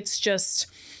that. Like, it's just,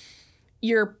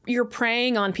 you're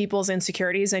preying on people's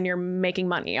insecurities and you're making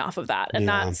money off of that. And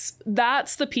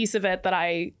that's the piece of it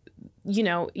that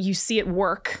you see it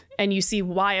work, and you see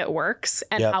why it works,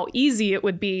 and how easy it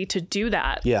would be to do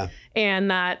that. Yeah.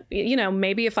 And that,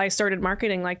 maybe if I started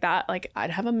marketing like that, like I'd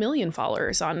have 1 million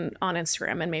followers on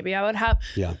Instagram, and maybe I would have,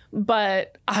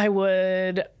 but I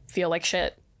would feel like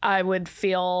shit. I would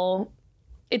feel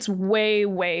it's way,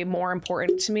 way more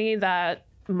important to me that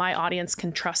my audience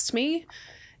can trust me.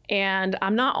 And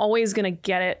I'm not always going to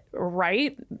get it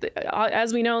right.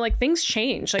 As we know, like, things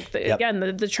change. Like, again,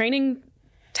 the training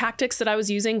tactics that I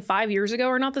was using 5 years ago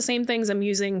are not the same things I'm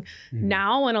using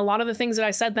now. And a lot of the things that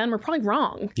I said then were probably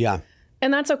wrong. Yeah.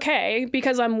 And that's okay,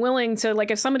 because I'm willing to,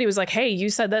 like, if somebody was like, hey, you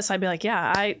said this, I'd be like,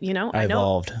 yeah, I know.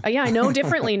 Evolved. Yeah, I know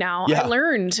differently now. I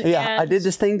learned. Yeah. I did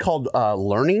this thing called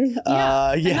learning.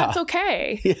 And that's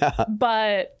okay. Yeah.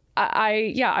 But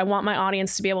I want my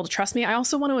audience to be able to trust me. I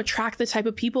also want to attract the type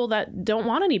of people that don't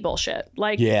want any bullshit.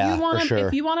 Like,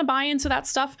 if you want to buy into that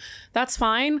stuff, that's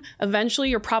fine. Eventually,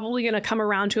 you're probably going to come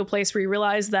around to a place where you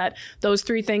realize that those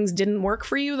 3 things didn't work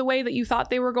for you the way that you thought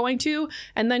they were going to.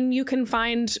 And then you can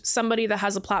find somebody that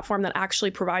has a platform that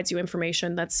actually provides you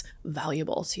information that's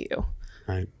valuable to you.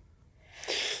 Right.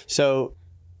 So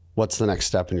what's the next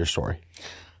step in your story?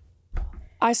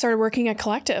 I started working at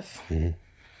Collective.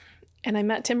 And I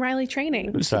met Tim Riley training.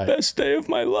 It was the best day of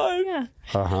my life. Yeah.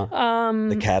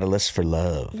 The catalyst for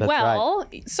love.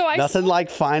 So nothing like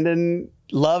finding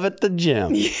love at the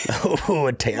gym. Oh,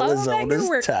 a tale as old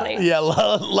as time. Yeah,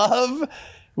 love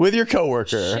with your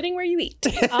coworker. Shitting where you eat.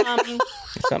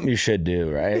 Something you should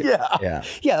do, right? Yeah.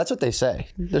 Yeah, that's what they say.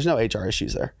 There's no HR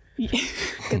issues there.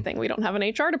 Good thing we don't have an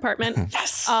HR department.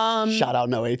 Yes. Shout out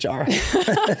no HR.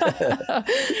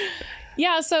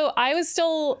 Yeah, so I was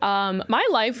still, my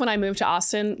life when I moved to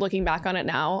Austin, looking back on it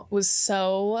now, was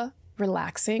so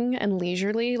relaxing and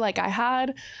leisurely. Like,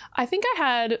 I think I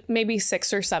had maybe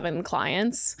 6 or 7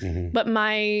 clients, but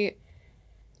to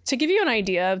give you an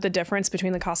idea of the difference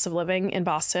between the cost of living in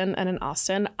Boston and in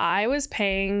Austin, I was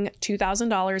paying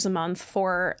 $2,000 a month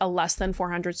for a less than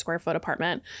 400 square foot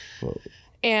apartment. Whoa.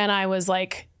 And I was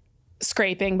like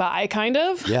scraping by, kind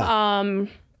of. Yeah.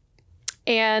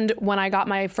 And when I got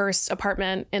my first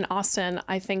apartment in Austin,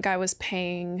 I think I was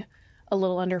paying a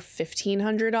little under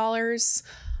 $1,500.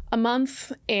 a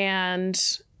month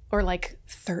or like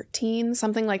 13,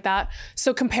 something like that.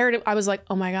 So comparative, I was like,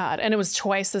 oh my God. And it was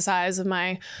twice the size of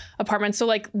my apartment. So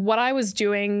like what I was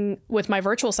doing with my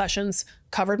virtual sessions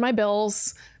covered my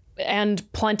bills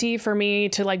and plenty for me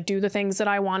to like do the things that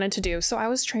I wanted to do. So I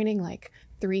was training like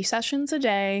 3 sessions a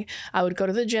day. I would go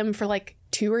to the gym for like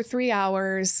 2 or 3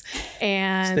 hours.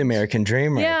 And It's the American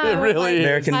dream, right? yeah, It really is.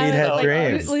 American meathead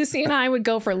dream. Lucy and I would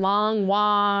go for long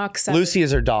walks. Lucy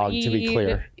is her dog, to be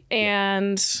clear.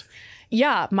 And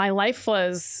yeah, my life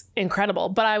was incredible,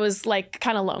 but I was like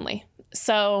kind of lonely.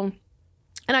 So,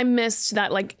 and I missed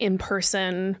that like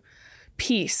in-person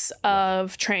piece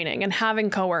of training and having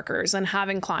coworkers and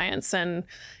having clients. And,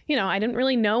 you know, I didn't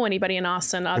really know anybody in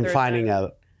Austin other And finding than,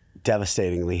 a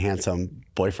devastatingly handsome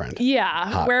boyfriend.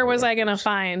 yeah, where was I going to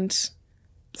find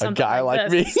A something guy like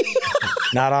this? me.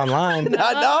 Not online.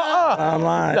 Not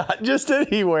Online. Not just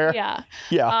anywhere. Yeah.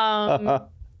 Yeah.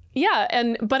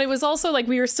 Yeah, but it was also like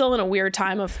we were still in a weird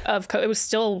time of it was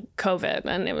still COVID,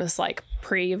 and it was like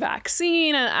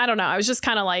pre-vaccine, and I don't know. I was just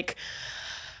kind of like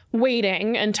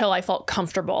waiting until I felt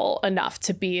comfortable enough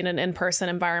to be in an in-person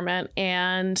environment.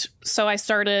 And so I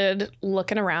started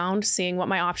looking around, seeing what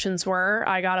my options were.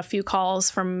 I got a few calls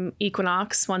from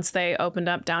Equinox once they opened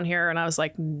up down here, and I was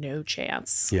like, no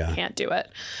chance. Yeah. Can't do it.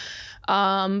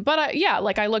 But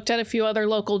I looked at a few other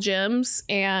local gyms,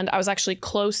 and I was actually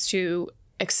close to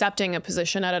accepting a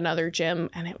position at another gym,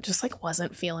 and it just like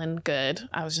wasn't feeling good.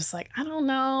 I was just like, I don't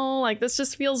know, like this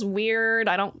just feels weird.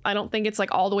 I don't think it's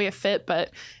like all the way a fit, but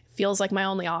it feels like my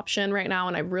only option right now,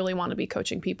 and I really want to be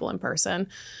coaching people in person.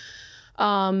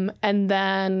 And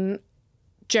then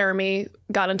Jeremy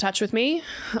got in touch with me.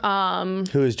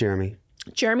 Who is Jeremy?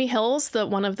 Jeremy Hills,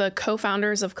 one of the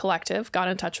co-founders of Collective, got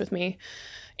in touch with me.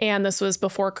 And this was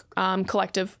before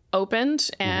Collective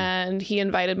opened, and he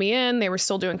invited me in. They were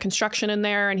still doing construction in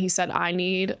there, and he said, I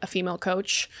need a female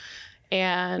coach.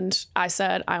 And I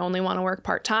said, I only want to work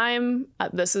part-time.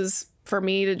 This is for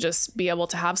me to just be able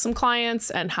to have some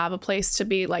clients and have a place to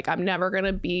be. Like, I'm never going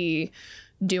to be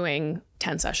doing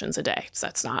 10 sessions a day. So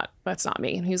that's not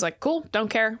me. And he's like, cool, don't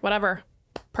care, whatever.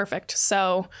 Perfect.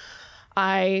 So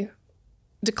I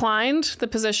declined the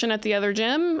position at the other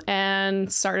gym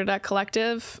and started at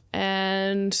Collective.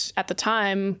 And at the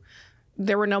time,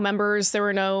 there were no members, there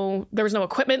was no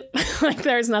equipment, like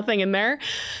there's nothing in there.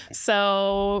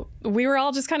 So we were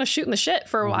all just kind of shooting the shit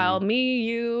for a while. Me,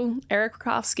 you, Eric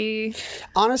Rakowski.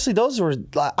 Honestly,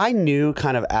 I knew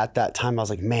kind of at that time, I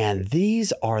was like, man,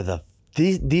 these are the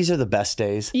best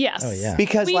days. Yes. Oh, yeah.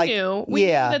 Because we knew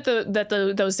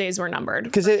that those days were numbered.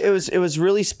 Because it was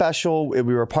really special. We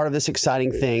were part of this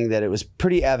exciting thing that it was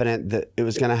pretty evident that it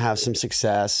was going to have some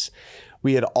success.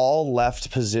 We had all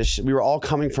left position. We were all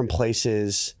coming from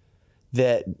places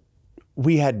that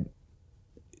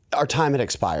our time had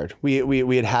expired.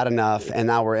 We had had enough, and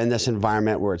now we're in this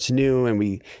environment where it's new,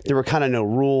 and there were kind of no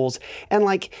rules, and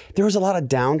like there was a lot of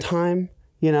downtime.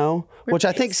 You know, which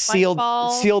I think sealed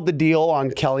the deal on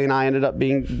Kelly and I ended up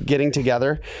getting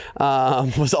together,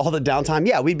 was all the downtime.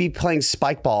 Yeah, we'd be playing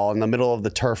spike ball in the middle of the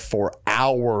turf for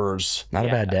hours. Not a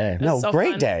bad day. No, so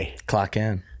great fun. day. Clock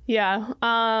in. Yeah.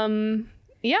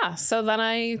 Yeah. So then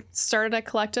I started at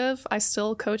Collective. I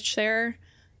still coach there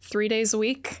 3 days a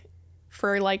week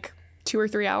for like 2 or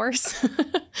 3 hours.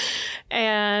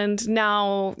 And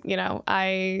now, you know,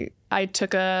 I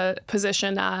took a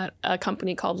position at a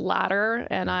company called Ladder,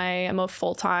 and I am a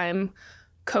full-time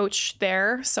coach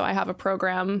there. So I have a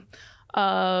program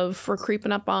we're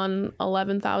creeping up on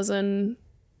 11,000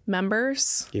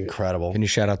 members. Incredible. Can you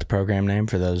shout out the program name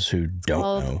for those who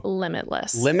don't know?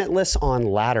 Limitless. Limitless on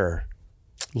Ladder.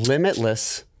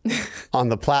 Limitless on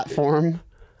the platform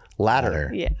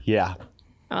Ladder. Yeah. Yeah.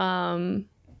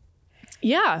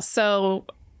 Yeah. So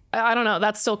I don't know.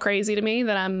 That's still crazy to me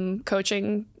that I'm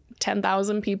coaching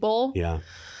 10,000 people. Yeah.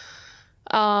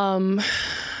 So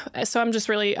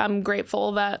I'm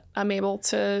grateful that I'm able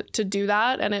to do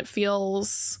that. And it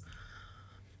feels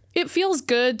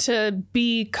good to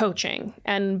be coaching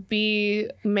and be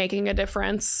making a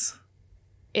difference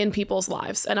in people's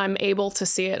lives. And I'm able to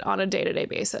see it on a day-to-day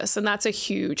basis. And that's a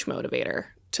huge motivator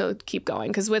to keep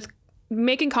going. Because with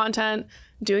making content,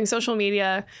 doing social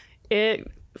media, it,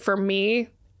 for me,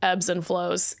 ebbs and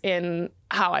flows in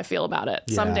how I feel about it.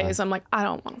 Some days I'm like, I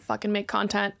don't want to fucking make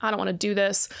content. I don't want to do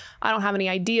this. I don't have any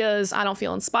ideas. I don't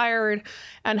feel inspired.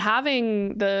 And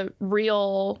having the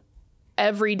real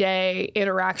everyday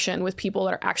interaction with people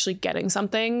that are actually getting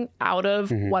something out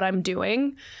of what I'm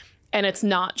doing. And it's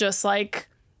not just like,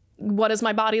 what does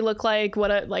my body look like?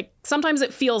 Sometimes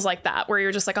it feels like that, where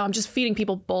you're just like, oh, I'm just feeding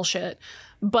people bullshit.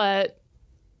 But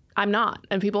I'm not.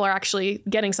 And people are actually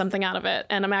getting something out of it.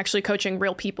 And I'm actually coaching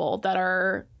real people that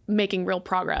are making real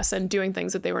progress and doing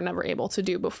things that they were never able to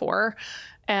do before.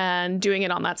 And doing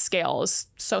it on that scale is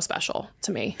so special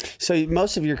to me. So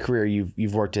most of your career,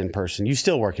 you've worked in person. You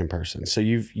still work in person. So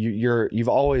you've never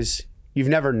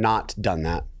not done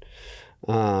that.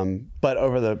 But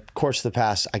over the course of the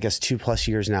past, I guess 2+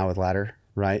 years now with Ladder,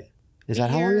 right? Is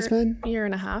that how long it's been? A year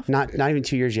and a half. Not even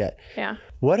 2 years yet. Yeah.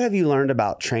 What have you learned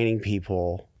about training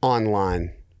people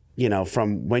online? You know,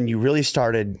 from when you really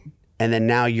started, and then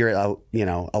now you're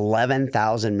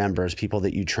 11,000 members, people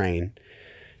that you train.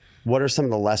 What are some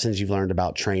of the lessons you've learned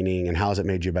about training, and how has it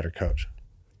made you a better coach?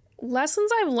 Lessons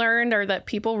I've learned are that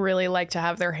people really like to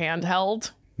have their hand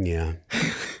held. Yeah.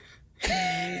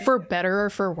 For better or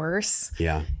for worse.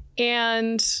 Yeah.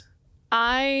 And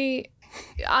I'm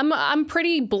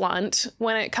pretty blunt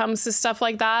when it comes to stuff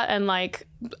like that. And like,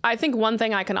 I think one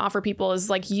thing I can offer people is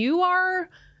like, you are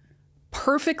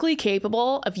perfectly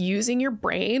capable of using your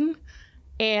brain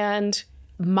and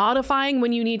modifying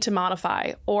when you need to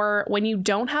modify, or when you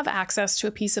don't have access to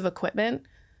a piece of equipment,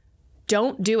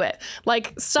 don't do it.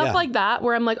 Like stuff like that,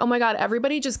 where I'm like, oh my God,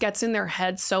 everybody just gets in their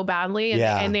head so badly.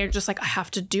 And they're just like, I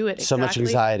have to do it. So much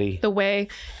anxiety. The way.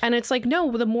 And it's like,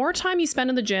 no, the more time you spend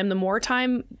in the gym, the more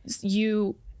time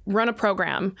you run a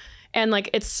program. And like,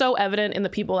 it's so evident in the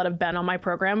people that have been on my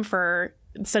program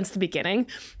since the beginning,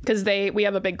 because we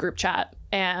have a big group chat,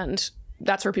 and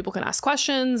that's where people can ask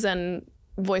questions and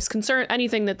voice concern,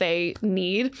 anything that they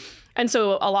need. And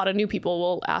so a lot of new people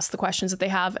will ask the questions that they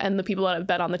have, and the people that have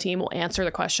been on the team will answer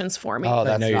the questions for me. Oh,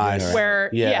 that's nice. Where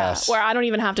I don't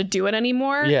even have to do it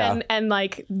anymore. Yeah. And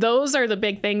like, those are the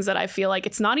big things that I feel like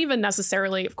it's not even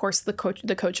necessarily, of course, the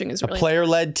coaching is really a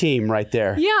player-led team right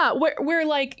there. Yeah. Where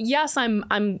like, yes,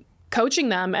 I'm coaching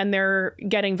them and they're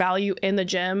getting value in the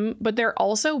gym, but they're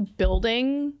also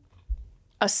building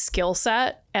a skill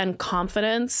set and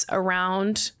confidence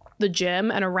around the gym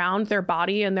and around their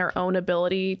body and their own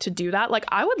ability to do that. Like,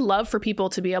 I would love for people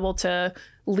to be able to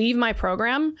leave my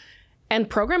program and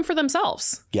program for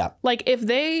themselves. Yeah. Like, if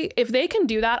they can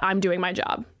do that, I'm doing my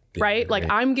job. Right? Like,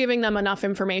 I'm giving them enough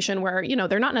information where,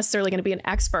 they're not necessarily going to be an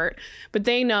expert, but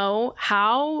they know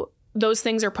how those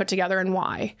things are put together and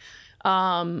why.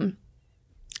 And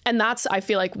that's, I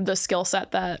feel like, the skill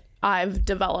set that I've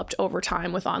developed over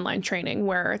time with online training,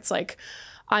 where it's like,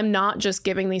 I'm not just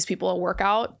giving these people a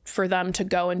workout for them to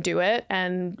go and do it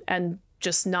and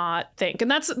just not think. And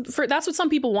that's what some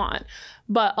people want.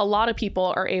 But a lot of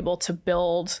people are able to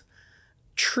build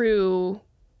true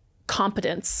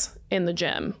competence in the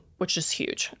gym, which is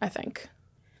huge, I think.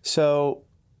 So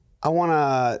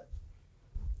I'm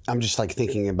just like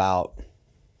thinking about,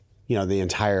 the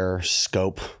entire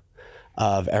scope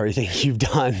of everything you've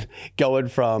done, going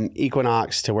from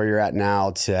Equinox to where you're at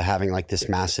now, to having like this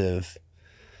massive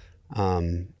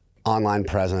online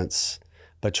presence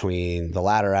between the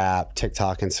Ladder app,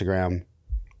 TikTok, Instagram.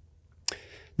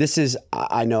 This is,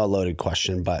 I know, a loaded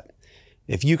question, but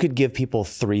if you could give people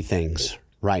 3 things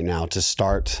right now to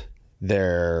start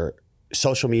their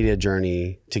social media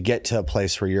journey to get to a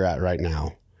place where you're at right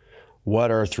now,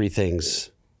 what are 3 things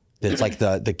that's like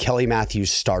the Kelly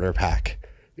Matthews starter pack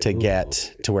to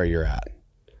get to where you're at?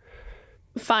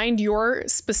 Find your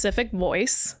specific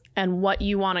voice and what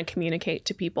you want to communicate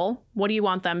to people. What do you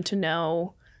want them to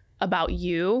know about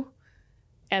you?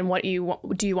 And what do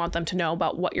you want them to know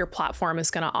about what your platform is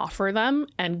going to offer them?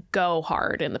 And go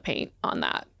hard in the paint on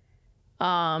that.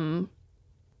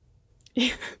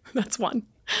 That's 1.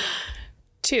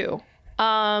 2,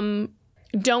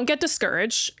 don't get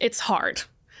discouraged. It's hard.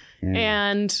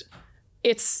 And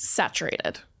it's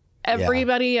saturated.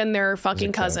 Everybody and their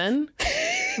fucking cousin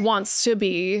wants to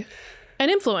be an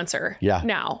influencer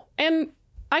now. And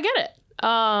I get it.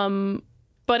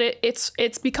 But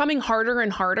it's becoming harder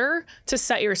and harder to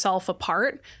set yourself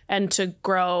apart and to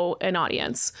grow an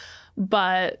audience.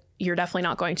 But you're definitely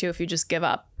not going to if you just give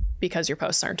up because your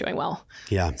posts aren't doing well.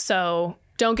 Yeah. So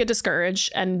don't get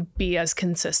discouraged and be as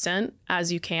consistent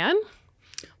as you can.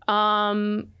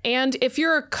 And if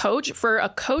you're a coach, for a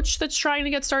coach that's trying to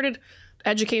get started,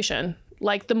 education.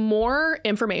 Like, the more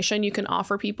information you can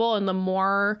offer people and the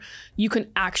more you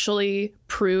can actually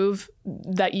prove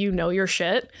that you know your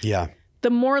shit, the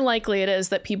more likely it is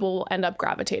that people will end up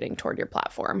gravitating toward your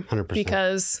platform. 100%.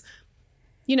 Because,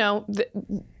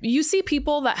 you see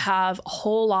people that have a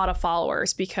whole lot of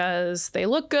followers because they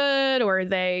look good, or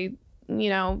they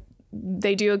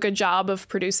do a good job of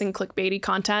producing clickbaity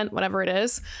content, whatever it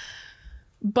is.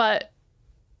 But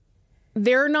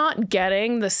they're not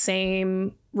getting the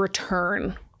same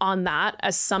return on that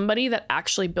as somebody that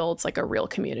actually builds like a real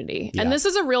community. And this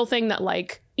is a real thing that,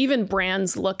 like, even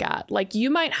brands look at. Like you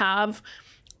might have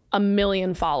 1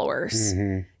 million followers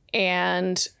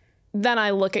and then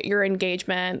I look at your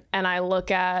engagement and I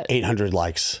look at 800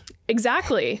 likes.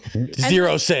 Exactly.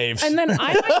 Zero saves. And then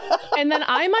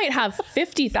I might have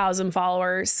 50,000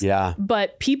 followers. Yeah.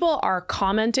 But people are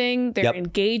commenting, they're Yep.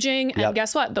 engaging, and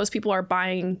guess what? Those people are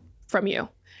buying from you.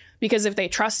 Because if they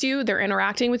trust you, they're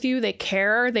interacting with you, they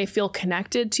care, they feel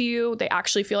connected to you, they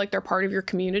actually feel like they're part of your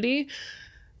community.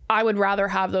 I would rather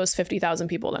have those 50,000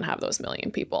 people than have those 1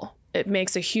 million people. It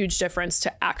makes a huge difference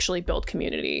to actually build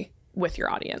community with your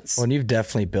audience. Well, and you've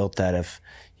definitely built that. If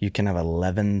you can have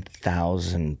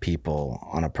 11,000 people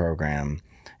on a program,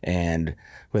 and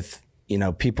with, you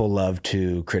know, people love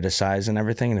to criticize and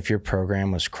everything. And if your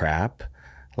program was crap,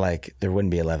 like there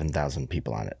wouldn't be 11,000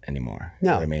 people on it anymore. No.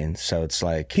 You know what I mean? So it's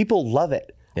like People love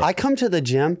it. Yeah. I come to the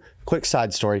gym, quick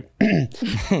side story.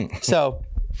 So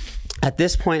at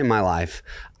this point in my life,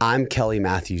 I'm Kelly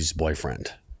Matthews'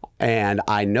 boyfriend. And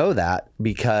I know that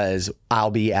because I'll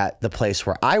be at the place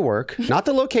where I work, not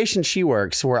the location she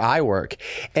works, where I work.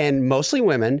 And mostly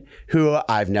women who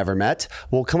I've never met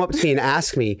will come up to me and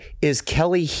ask me, is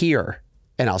Kelly here?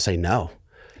 And I'll say, no.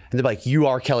 And they're like, you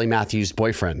are Kelly Matthews'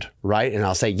 boyfriend, right? And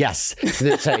I'll say, yes.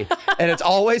 And they'd say, and it's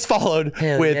always followed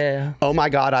with, yeah. oh my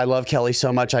God, I love Kelly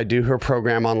so much. I do her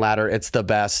program on Ladder. It's the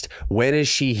best. When is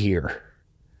she here?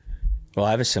 Well,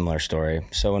 I have a similar story.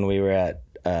 So when we were at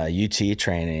UT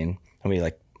training and we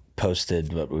like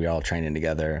posted what we were all training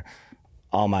together,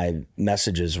 all my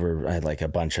messages were, I had like a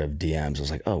bunch of DMs. I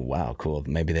was like, oh, wow, cool.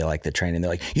 Maybe they like the training.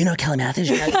 They're like, you know Kelly Matthews?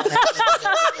 You know Kelly Matthews?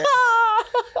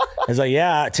 I was like,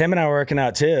 yeah, Tim and I are working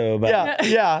out too. But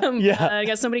Yeah. I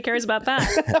guess nobody cares about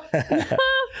that.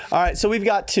 All right. So we've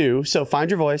got two. So find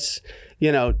your voice,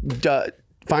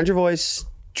 find your voice.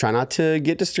 Try not to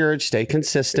get discouraged. Stay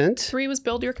consistent. 3 was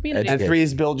build your community. And 3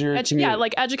 is build your community. Yeah,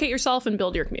 like educate yourself and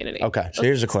build your community. Okay. So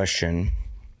here's a question.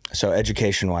 So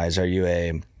education-wise, are you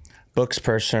a books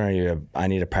person? Are you I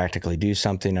need to practically do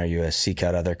something? Are you a seek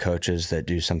out other coaches that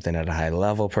do something at a high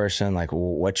level person? Like,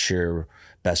 what's your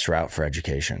best route for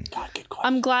education? God, good question.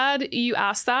 I'm glad you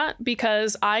asked that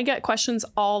because I get questions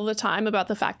all the time about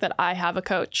the fact that I have a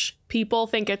coach. People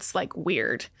think it's like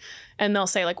weird. And they'll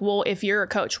say like, well, if you're a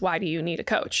coach, why do you need a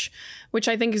coach? Which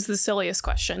I think is the silliest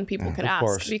question people could ask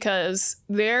course. because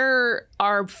there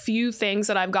are few things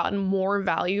that I've gotten more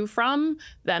value from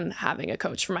than having a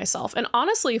coach for myself. And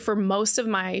honestly, for most of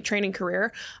my training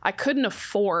career, I couldn't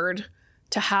afford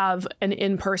to have an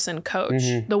in-person coach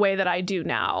the way that I do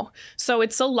now. So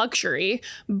it's a luxury,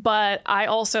 but I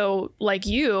also, like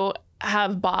you,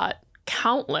 have bought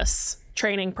countless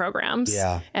training programs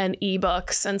and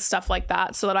ebooks and stuff like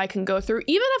that so that I can go through,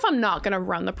 even if I'm not going to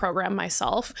run the program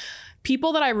myself,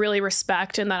 people that I really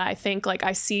respect and that I think like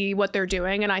I see what they're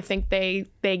doing and I think they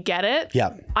get it.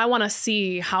 Yeah. I want to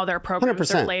see how their programs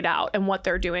 100%. are laid out and what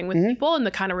they're doing with people and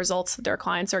the kind of results that their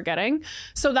clients are getting.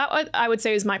 So that I would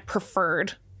say is my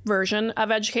preferred version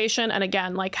of education. And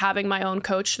again, like having my own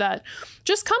coach that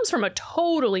just comes from a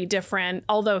totally different,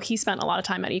 although he spent a lot of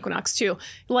time at Equinox too.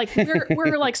 Like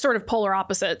we're like sort of polar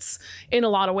opposites in a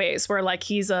lot of ways where like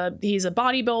he's a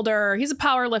bodybuilder, he's a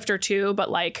power lifter too,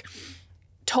 but like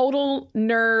total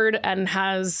nerd and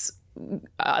has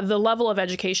the level of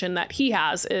education that he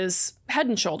has is head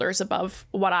and shoulders above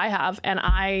what I have. And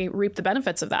I reap the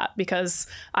benefits of that because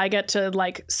I get to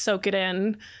like soak it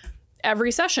in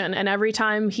every session and every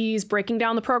time he's breaking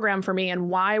down the program for me and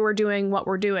why we're doing what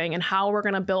we're doing and how we're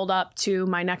going to build up to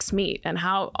my next meet and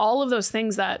how all of those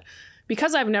things that,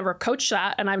 because I've never coached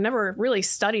that and I've never really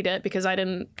studied it because I've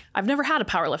never had a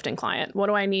powerlifting client. What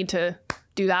do I need to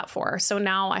do that for? So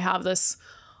now I have this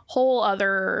whole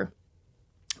other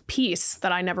piece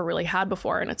that I never really had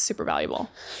before and it's super valuable.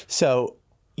 So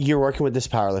you're working with this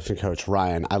powerlifting coach,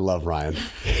 Ryan. I love Ryan.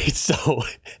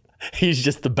 He's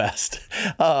just the best.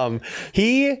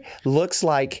 He looks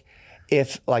like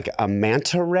if like a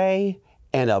manta ray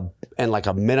and like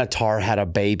a minotaur had a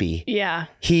baby. Yeah.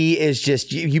 He is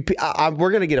just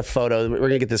we're gonna get a photo. We're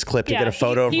gonna get this clip to get a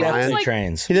photo of Ryan. Like,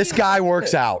 trains. This guy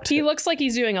works out. He looks like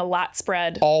he's doing a lat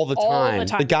spread all the time.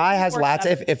 The guy has lats.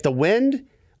 If the wind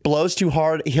blows too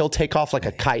hard, he'll take off like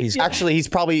a kite. Actually, he's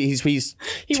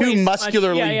too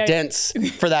muscularly dense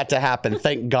for that to happen.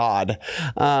 Thank God.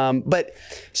 But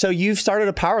so you've started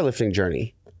a powerlifting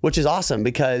journey, which is awesome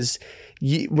because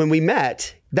when we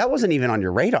met, that wasn't even on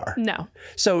your radar. No.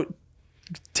 So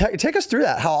take us through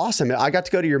that. How awesome. I got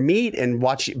to go to your meet and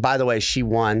watch. By the way, she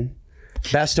won.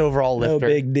 Best overall lifter.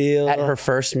 No big deal. At her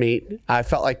first meet, I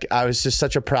felt like I was just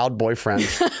such a proud boyfriend,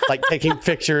 like taking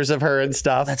pictures of her and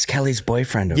stuff. That's Kelly's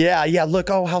boyfriend. Yeah. Look,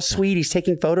 oh, how sweet. He's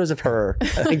taking photos of her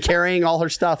and carrying all her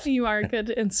stuff. You are a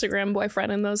good Instagram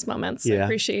boyfriend in those moments. Yeah. I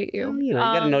appreciate you. You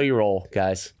got to know your role,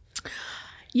 guys.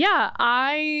 Yeah,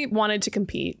 I wanted to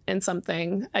compete in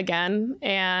something again.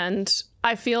 And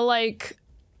I feel like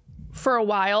for a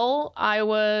while, I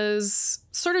was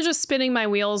sort of just spinning my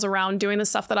wheels around doing the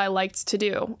stuff that I liked to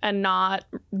do and not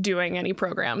doing any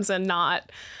programs and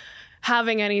not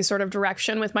having any sort of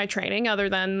direction with my training other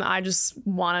than I just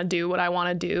want to do what I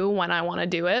want to do when I want to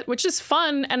do it, which is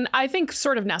fun. And I think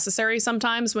sort of necessary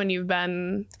sometimes when you've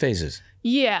been... Phases.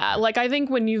 Yeah, like I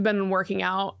think when you've been working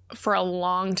out for a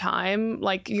long time,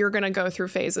 like you're going to go through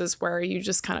phases where you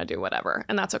just kind of do whatever,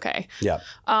 and that's okay. Yeah.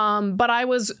 But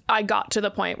I got to the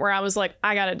point where I was like,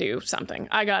 I got to do something.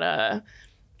 I got to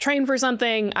train for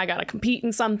something. I got to compete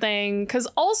in something. Because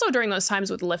also during those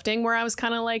times with lifting where I was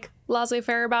kind of like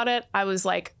laissez-faire about it, I was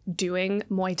like doing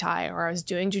Muay Thai or I was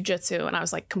doing jiu-jitsu and I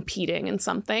was like competing in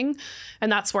something.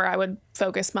 And that's where I would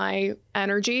focus my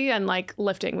energy, and like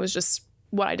lifting was just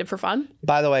what I did for fun.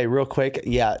 By the way, real quick,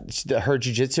 yeah, her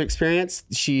jiu-jitsu experience,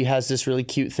 she has this really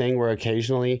cute thing where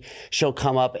occasionally she'll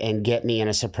come up and get me in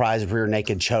a surprise rear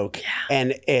naked choke. Yeah.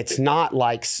 And it's not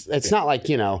like,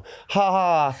 you know, ha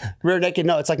ha, rear naked.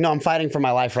 No, it's like, no, I'm fighting for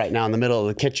my life right now in the middle of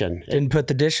the kitchen. Didn't put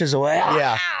the dishes away.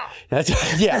 Yeah.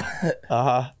 Yeah.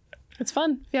 Uh-huh. It's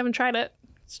fun. If you haven't tried it,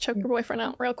 just choke your boyfriend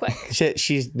out real quick.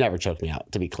 She's never choked me out,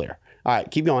 to be clear. All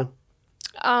right, keep going.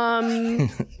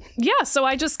 Yeah, so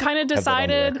I just kind of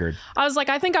decided, I was like,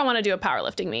 I think I want to do a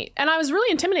powerlifting meet. And I was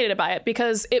really intimidated by it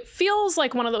because it feels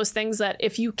like one of those things that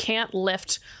if you can't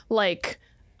lift like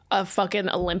a fucking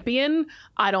Olympian,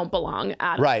 I don't belong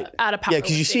at a powerlifting. Yeah,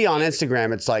 because you see on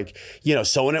Instagram, it's like, you know,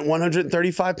 someone at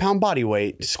 135 pound body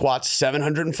weight squats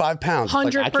 705 pounds.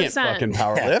 100%. Like, I can't fucking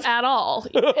power lift. At all.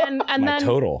 And My then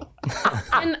total.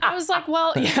 And I was like,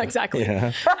 well, yeah, exactly.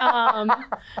 Yeah.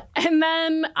 And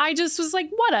then I just was like,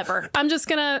 whatever. I'm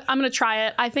gonna try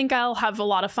it. I think I'll have a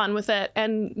lot of fun with it.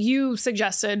 And you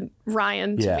suggested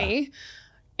Ryan to me.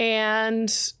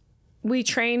 And we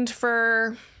trained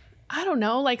for, I don't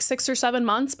know, like 6 or 7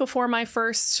 months before my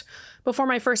first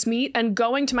meet. And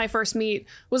going to my first meet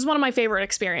was one of my favorite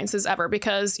experiences ever,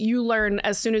 because you learn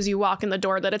as soon as you walk in the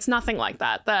door that it's nothing like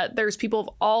that, that there's people of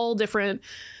all different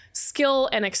skill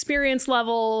and experience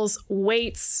levels,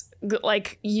 weights.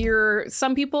 Like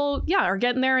some people, are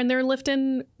getting there and they're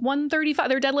lifting 135.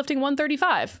 They're deadlifting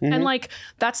 135, and like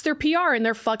that's their PR, and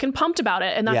they're fucking pumped about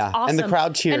it, and that's awesome. And the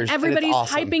crowd cheers, and everybody's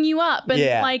awesome. hyping you up,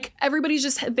 and like everybody's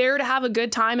just there to have a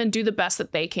good time and do the best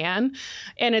that they can.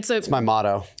 And it's my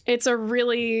motto. It's a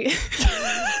really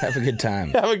have a good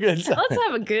time. Have a good time. Let's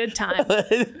have a good time. Do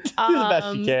the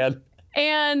best you can.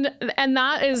 And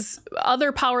that is,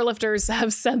 other powerlifters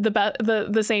have said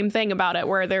the same thing about it,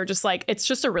 where they're just like, it's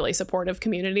just a really supportive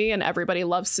community and everybody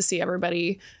loves to see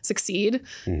everybody succeed.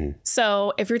 Mm-hmm.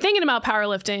 So if you're thinking about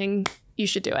powerlifting, you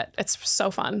should do it. It's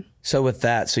so fun. So with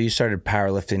that, so you started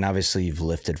powerlifting. Obviously you've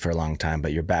lifted for a long time,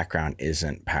 but your background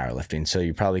isn't powerlifting. So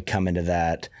you probably come into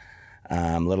that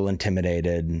a little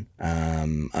intimidated,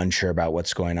 unsure about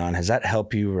what's going on. Has that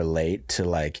helped you relate to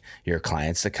like your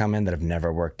clients that come in that have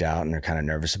never worked out and are kind of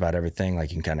nervous about everything?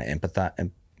 Like you can kind of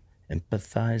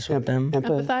empathize with them.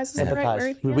 Empathize is the right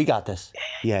word. Yeah. We got this.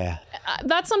 Yeah.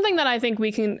 That's something that I think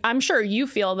we can, I'm sure you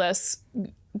feel this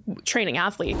training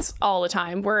athletes all the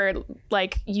time, where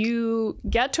like you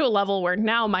get to a level where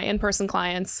now my in-person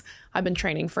clients, I've been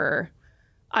taking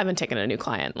a new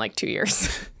client in like 2 years.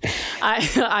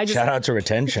 I just shout out to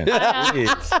retention.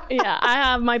 I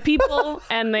have my people,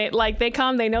 and they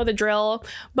come, they know the drill,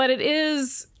 but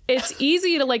it's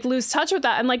easy to like lose touch with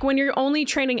that. And like when you're only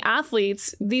training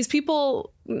athletes, these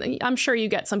people, I'm sure you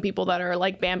get some people that are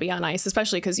like Bambi on ice,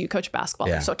 especially because you coach basketball,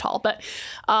 they're so tall. But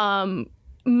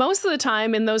most of the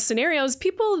time in those scenarios,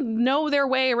 people know their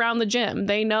way around the gym.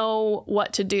 They know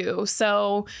what to do.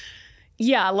 So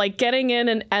yeah, like getting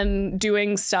in and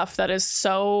doing stuff that is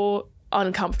so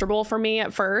uncomfortable for me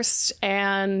at first,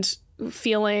 and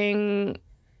feeling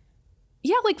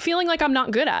like I'm not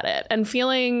good at it, and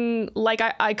feeling like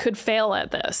I could fail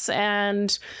at this,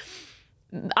 and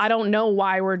I don't know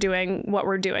why we're doing what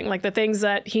we're doing. Like the things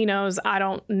that he knows, I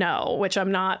don't know, which I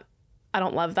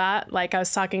don't love that. Like I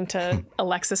was talking to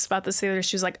Alexis about this the other day.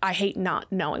 She was like, I hate not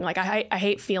knowing. Like I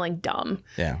hate feeling dumb.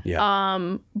 Yeah.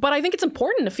 But I think it's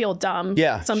important to feel dumb.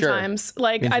 Sometimes. Sure.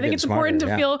 Like I think it's important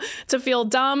to feel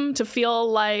dumb, to feel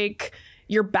like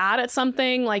you're bad at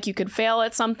something, like you could fail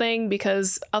at something,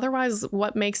 because otherwise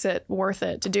what makes it worth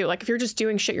it to do? Like if you're just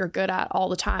doing shit you're good at all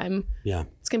the time,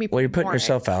 it's going to be Well, you're putting boring.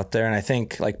 yourself out there. And I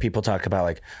think like people talk about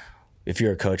like, if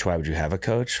you're a coach, why would you have a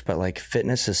coach? But like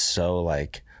fitness is so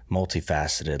like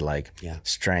multifaceted, like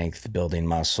strength, building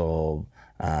muscle,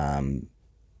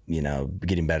 you know,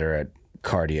 getting better at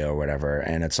cardio or whatever.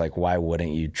 And it's like, why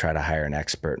wouldn't you try to hire an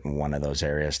expert in one of those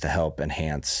areas to help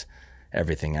enhance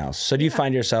everything else? So do you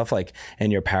find yourself like in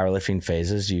your powerlifting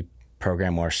phases, you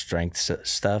program more strength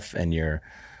stuff and your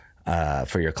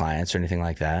for your clients or anything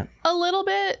like that? A little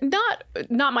bit,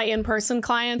 not my in-person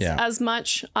clients as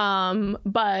much,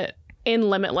 but in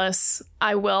Limitless,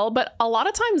 I will. But a lot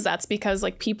of times that's because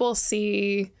like people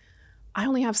see I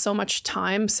only have so much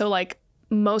time. So like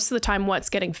most of the time what's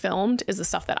getting filmed is the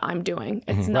stuff that I'm doing.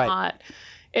 It's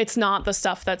it's not the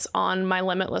stuff that's on my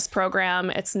Limitless program.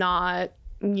 It's not,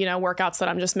 you know, workouts that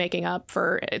I'm just making up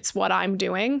for. It's what I'm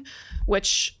doing,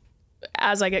 which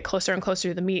as I get closer and closer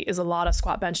to the meet is a lot of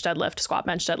squat, bench, deadlift, squat,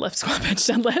 bench, deadlift, squat, bench,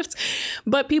 deadlift.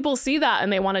 But people see that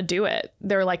and they want to do it.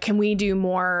 They're like, can we do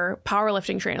more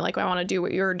powerlifting training? Like, I want to do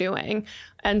what you're doing.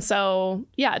 And so,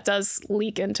 yeah, it does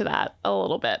leak into that a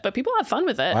little bit, but people have fun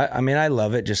with it. I mean, I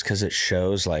love it just because it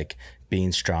shows like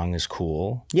being strong is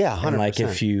cool. Yeah, 100%. And like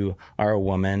if you are a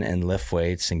woman and lift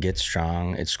weights and get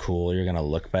strong, it's cool. You're going to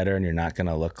look better and you're not going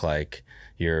to look like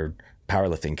you're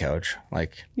powerlifting coach,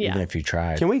 like even if you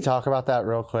tried. Can we talk about that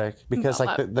real quick? Because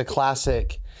like the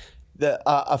classic,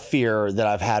 a fear that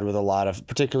I've had with a lot of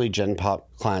particularly Gen Pop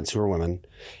clients who are women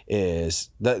is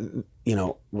that, you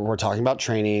know, we're talking about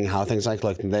training, how things like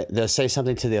look, they'll say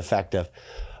something to the effect of,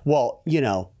 well, you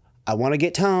know, I want to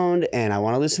get toned and I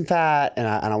want to lose some fat and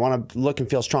I want to look and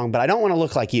feel strong, but I don't want to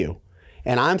look like you.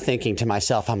 And I'm thinking to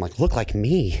myself, I'm like, look like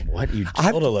me. What you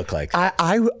told to look like?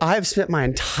 I've spent my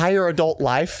entire adult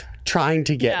life trying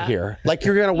to get here. Like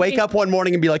you're going to wake up one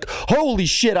morning and be like, holy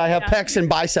shit, I have pecs and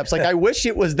biceps. Like I wish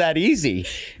it was that easy,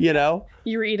 you know?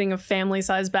 You were eating a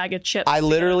family-sized bag of chips. I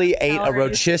literally ate a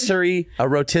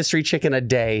rotisserie chicken a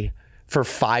day for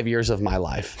 5 years of my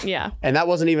life. Yeah. And that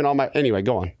wasn't even on my, anyway,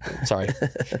 go on. Sorry.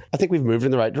 I think we've moved in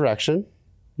the right direction,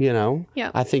 you know? Yeah.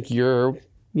 I think you're,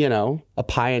 you know, a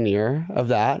pioneer of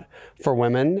that for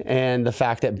women, and the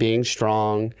fact that being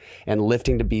strong and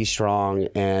lifting to be strong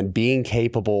and being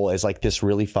capable is like this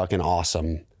really fucking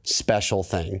awesome, special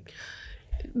thing.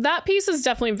 That piece is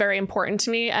definitely very important to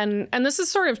me. And this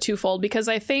is sort of twofold because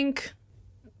I think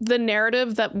the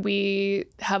narrative that we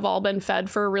have all been fed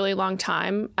for a really long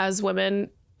time as women,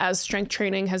 as strength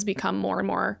training has become more and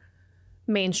more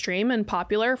mainstream and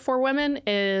popular for women,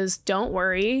 is don't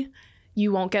worry,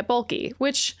 you won't get bulky,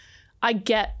 which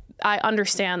I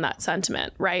understand that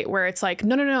sentiment, right? Where it's like,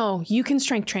 no, you can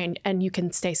strength train and you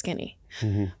can stay skinny.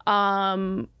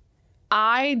 Mm-hmm.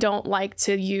 I don't like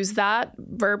to use that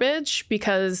verbiage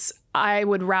because I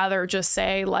would rather just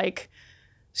say like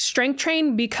strength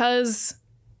train because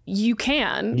you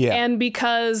can, and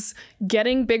because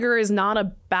getting bigger is not a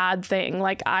bad thing.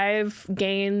 Like I've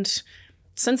gained,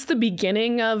 since the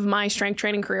beginning of my strength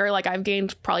training career, like I've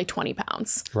gained probably 20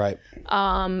 pounds. Right.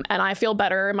 And I feel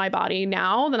better in my body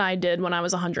now than I did when I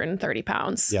was 130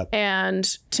 pounds. Yep. And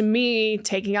to me,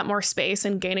 taking up more space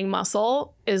and gaining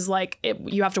muscle is like,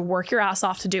 you have to work your ass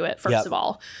off to do it, first of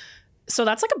all. So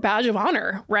that's like a badge of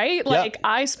honor, right? Like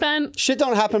I spent... Shit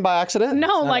don't happen by accident.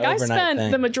 No, like I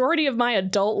spent the majority of my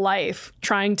adult life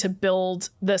trying to build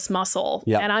this muscle.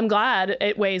 And I'm glad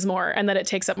it weighs more and that it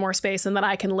takes up more space and that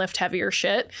I can lift heavier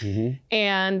shit. Mm-hmm.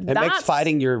 And it makes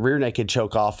fighting your rear naked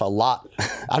choke off a lot.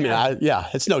 I mean,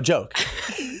 it's no joke.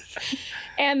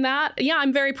 And that,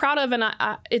 I'm very proud of. And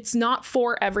it's not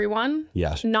for everyone.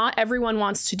 Yes. Not everyone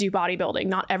wants to do bodybuilding.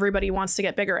 Not everybody wants to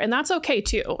get bigger. And that's okay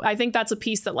too. I think that's a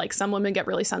piece that like some women get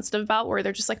really sensitive about, where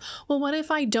they're just like, well, what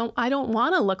if I don't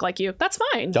want to look like you? That's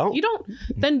fine.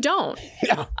 Then don't.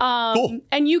 Yeah. Cool.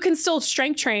 And you can still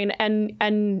strength train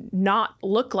and not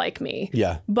look like me.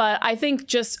 Yeah. But I think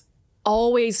just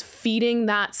always feeding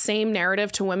that same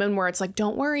narrative to women where it's like,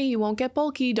 don't worry, you won't get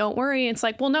bulky. Don't worry. It's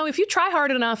like, well, no, if you try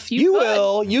hard enough, you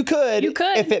could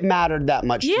if it mattered that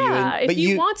much to you. If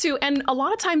you want to. And a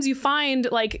lot of times you find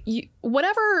like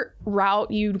whatever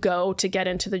route you go to get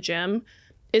into the gym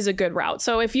is a good route.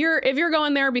 So if you're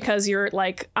going there because you're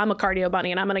like, I'm a cardio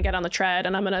bunny and I'm going to get on the tread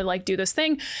and I'm going to like do this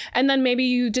thing. And then maybe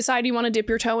you decide you want to dip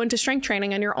your toe into strength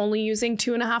training and you're only using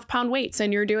 2.5 pound weights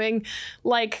and you're doing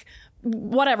like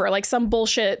whatever, like some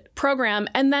bullshit program.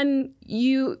 And then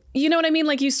you know what I mean?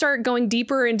 Like you start going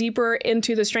deeper and deeper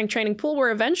into the strength training pool where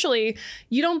eventually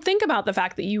you don't think about the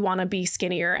fact that you want to be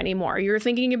skinnier anymore. You're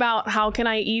thinking about how can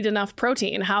I eat enough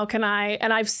protein?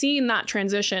 And I've seen that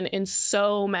transition in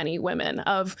so many women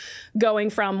of going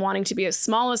from wanting to be as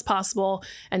small as possible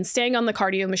and staying on the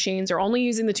cardio machines or only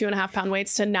using the 2.5 pound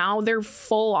weights to now they're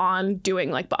full on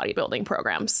doing like bodybuilding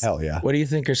programs. Hell yeah. What do you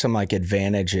think are some like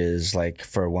advantages like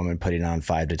for a woman putting on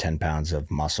 5 to 10 pounds of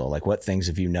muscle? Like what things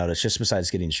have you noticed just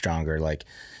besides getting stronger? Like,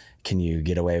 can you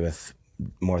get away with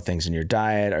more things in your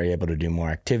diet? Are you able to do more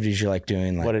activities you like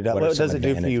doing? Like, what does it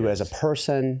do for you as a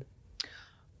person?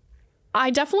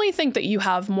 I definitely think that you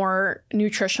have more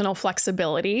nutritional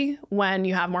flexibility when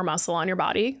you have more muscle on your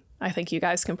body. I think you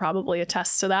guys can probably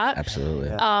attest to that. Absolutely.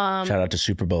 Shout out to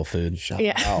Super Bowl food. Shout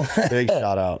out. Big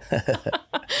shout out.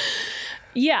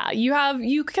 Yeah,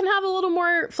 you can have a little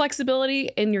more flexibility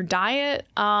in your diet.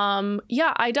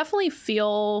 Yeah, I definitely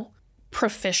feel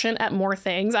proficient at more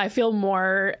things. I feel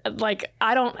more like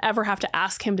I don't ever have to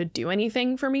ask him to do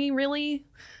anything for me, really.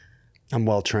 I'm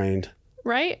well trained.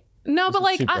 But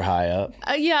like super high up.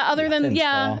 Yeah, other than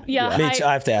yeah. Me too.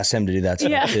 I have to ask him to do that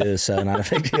too, so not a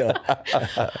big deal.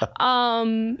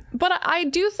 But I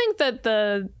do think that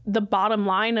the bottom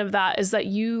line of that is that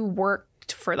you worked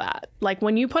for that. Like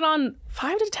when you put on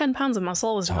 5 to 10 pounds of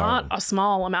muscle is not a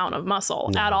small amount of muscle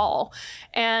at all.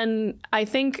 And I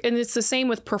think, and it's the same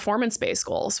with performance-based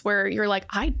goals where you're like,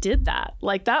 I did that.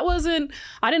 Like that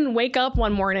I didn't wake up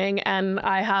one morning and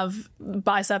I have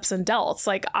biceps and delts.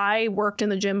 Like I worked in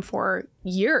the gym for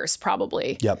years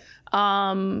probably. Yep.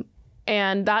 And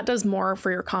that does more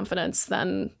for your confidence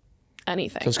than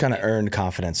anything. So it's kind of earned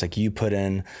confidence. Like you put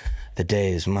in the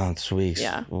days, months, weeks,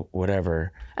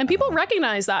 whatever. And people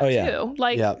recognize that too.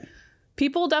 Like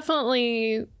people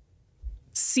definitely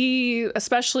see,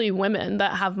 especially women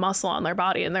that have muscle on their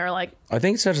body and they're like, I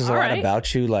think it says a lot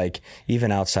about you, like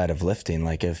even outside of lifting.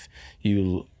 Like if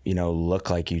you look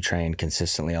like you train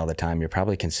consistently all the time, you're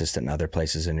probably consistent in other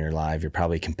places in your life. You're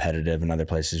probably competitive in other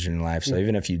places in your life. So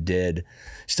even if you did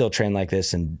still train like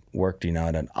this and worked,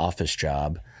 at an office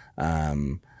job,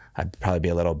 I'd probably be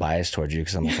a little biased towards you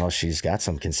because I'm like, well, she's got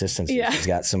some consistency. Yeah. She's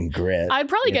got some grit. I'd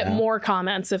probably get more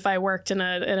comments if I worked in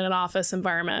an office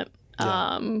environment.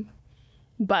 Yeah.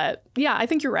 But yeah, I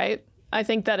think you're right. I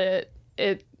think that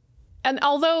it, and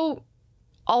although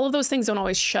all of those things don't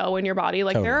always show in your body,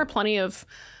 like there are plenty of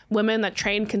women that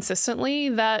train consistently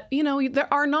that,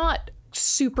 there are not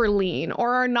super lean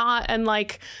or are not, and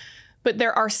like, but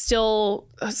there are still,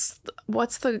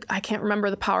 I can't remember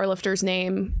the powerlifter's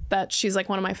name that she's like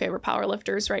one of my favorite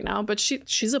powerlifters right now, but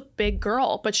she's a big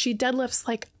girl, but she deadlifts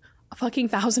like a fucking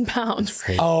 1,000 pounds.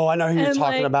 Oh, I know who you're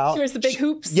talking about. She wears the big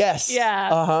hoops. Yes.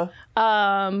 Yeah.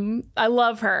 I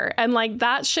love her. And like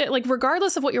that shit, like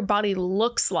regardless of what your body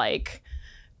looks like,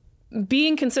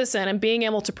 being consistent and being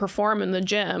able to perform in the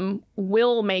gym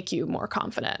will make you more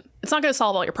confident. It's not going to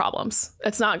solve all your problems.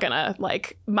 It's not going to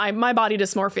like my body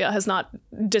dysmorphia has not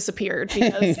disappeared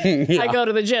because I go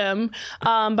to the gym.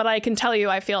 But I can tell you,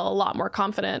 I feel a lot more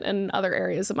confident in other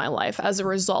areas of my life as a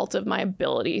result of my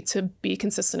ability to be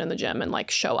consistent in the gym and like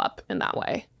show up in that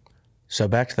way. So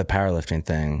back to the powerlifting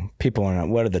thing, people want to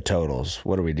know, what are the totals?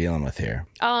 What are we dealing with here?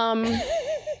 Okay.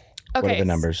 What are the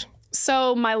numbers?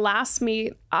 So my last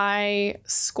meet, I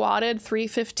squatted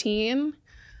 315.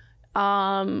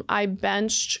 I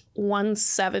benched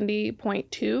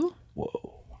 170.2.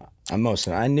 Whoa.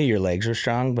 I knew your legs were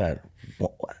strong, but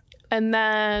and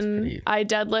then I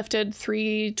deadlifted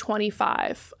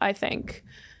 325, I think.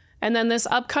 And then this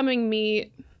upcoming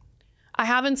meet, I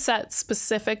haven't set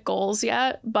specific goals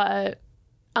yet, but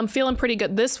I'm feeling pretty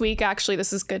good this week. Actually,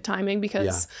 this is good timing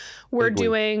because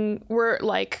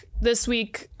this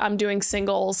week I'm doing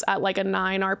singles at like a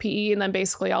 9 RPE, and then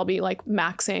basically I'll be like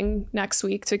maxing next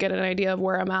week to get an idea of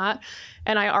where I'm at.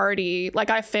 And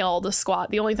I failed a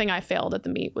squat. The only thing I failed at the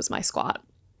meet was my squat,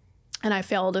 and I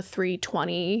failed a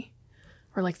 320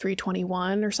 or like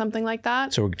 321 or something like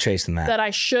that. So we're chasing that. I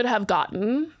should have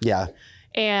gotten. Yeah.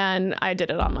 And I did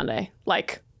it on Monday,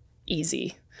 like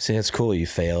easy. See, it's cool. You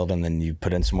failed, and then you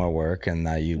put in some more work, and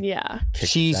now you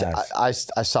I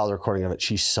saw the recording of it.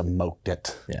 She smoked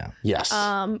it. Yeah. Yes.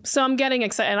 So I'm getting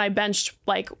excited, and I benched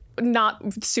like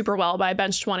not super well, but I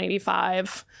benched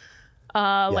 185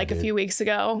 a few weeks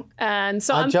ago, and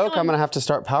so I'm gonna have to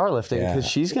start powerlifting because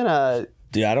she's gonna.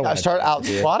 Dude, I don't want to start out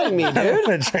squatting me, dude. I don't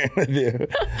want to train with you.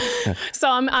 So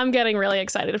I'm getting really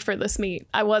excited for this meet.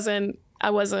 I wasn't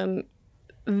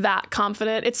that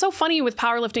confident. It's so funny with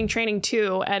powerlifting training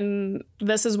too. And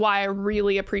this is why I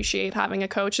really appreciate having a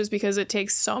coach, is because it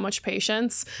takes so much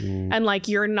patience. And like,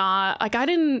 you're not like, I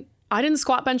didn't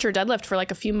squat, bench, or deadlift for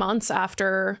like a few months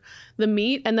after the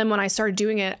meet. And then when I started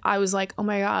doing it, I was like, oh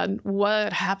my God,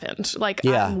 what happened? Like,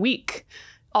 I'm weak.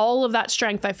 All of that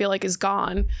strength I feel like is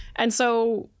gone. And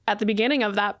so at the beginning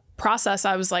of that process,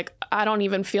 I was like, I don't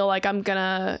even feel like I'm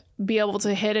gonna be able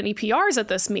to hit any PRs at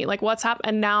this meet. Like, what's happened?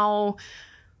 And now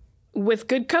with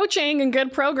good coaching and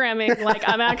good programming, like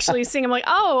I'm actually seeing, I'm like,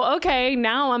 oh, okay,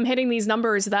 now I'm hitting these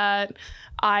numbers that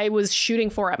I was shooting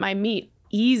for at my meet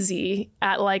easy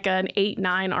at like an 8-9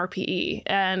 RPE.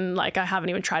 And like, I haven't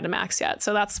even tried to max yet.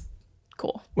 So that's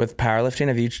cool. With powerlifting,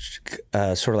 have you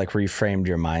sort of like reframed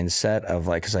your mindset of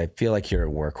like, because I feel like you're a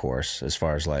workhorse as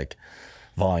far as like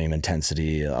volume,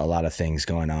 intensity, a lot of things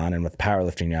going on. And with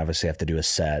powerlifting, you obviously have to do a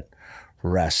set,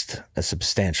 rest a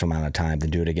substantial amount of time, then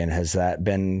do it again. Has that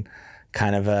been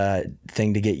kind of a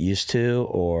thing to get used to?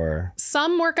 Or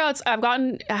some workouts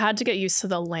I had to get used to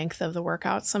the length of the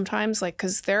workouts sometimes, like,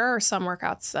 because there are some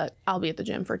workouts that I'll be at the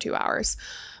gym for 2 hours,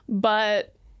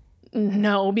 but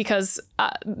no, because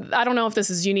I don't know if this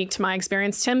is unique to my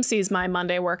experience. Tim sees my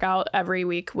Monday workout every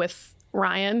week with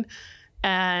Ryan,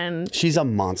 and she's a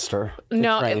monster.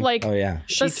 No, like, oh yeah,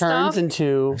 she turns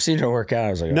into. I've seen her work out. I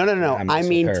was like, no. I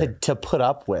mean to put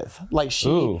up with, like,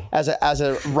 she as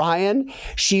a Ryan,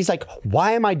 she's like,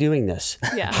 why am I doing this?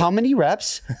 Yeah. How many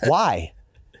reps? Why?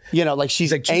 You know, like,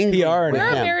 she's like angry.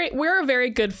 We're a very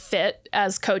good fit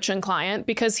as coach and client,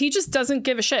 because he just doesn't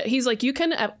give a shit. He's like, you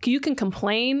can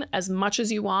complain as much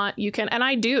as you want. You can, and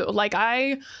I do. Like,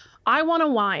 I want to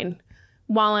whine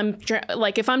while I'm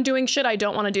like, if I'm doing shit I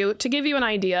don't want to do. To give you an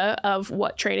idea of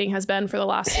what training has been for the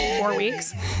last 4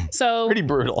 weeks. So pretty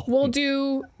brutal.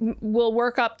 We'll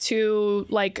work up to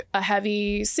like a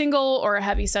heavy single or a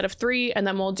heavy set of 3, and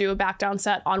then we'll do a back down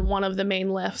set on one of the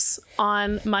main lifts.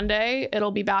 On Monday,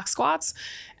 it'll be back squats.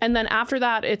 And then after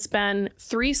that, it's been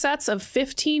 3 sets of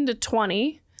 15 to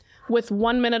 20 with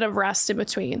 1 minute of rest in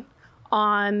between.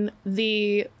 On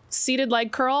the seated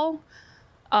leg curl,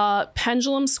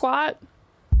 pendulum squat,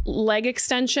 leg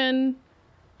extension,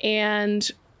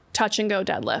 and touch and go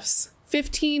deadlifts.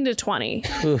 15 to 20.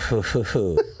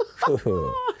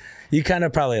 You kind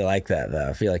of probably like that though.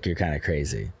 I feel like you're kind of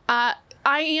crazy. I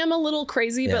am a little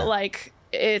crazy, but like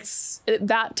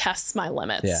that tests my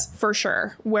limits for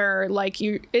sure. Where like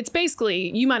it's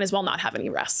basically, you might as well not have any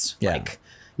rest. Yeah. Like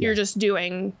you're just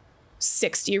doing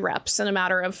 60 reps in a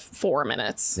matter of 4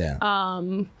 minutes. Yeah.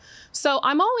 So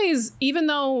I'm always, even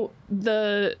though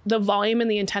the volume and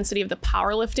the intensity of the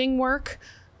powerlifting work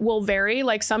will vary,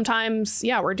 like sometimes,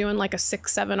 we're doing like a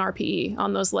 6-7 RPE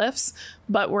on those lifts,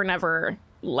 but we're never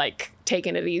like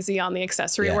taking it easy on the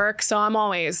accessory work. So I'm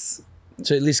always.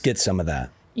 So at least get some of that.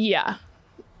 Yeah,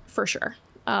 for sure.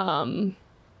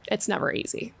 It's never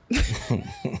easy.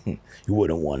 You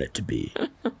wouldn't want it to be.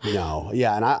 No.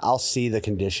 Yeah. And I'll see the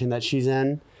condition that she's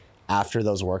in after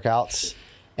those workouts.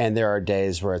 And there are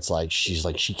days where it's like, she's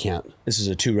like, she can't. This is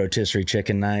a 2 rotisserie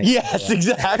chicken night. Yes,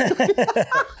 exactly.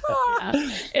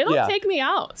 It'll take me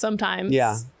out sometimes.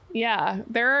 Yeah. Yeah.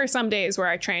 There are some days where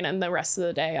I train and the rest of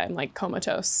the day I'm like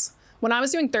comatose. When I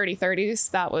was doing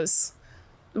 30-30s,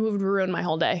 it would ruin my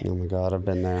whole day. Oh my God, I've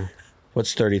been there.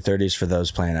 What's 30-30s for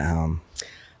those playing at home?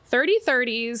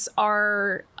 30-30s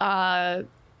are a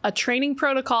training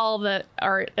protocol that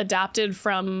are adapted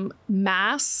from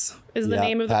Mass is the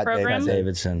name of the program.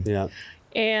 Davidson. Yeah.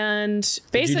 And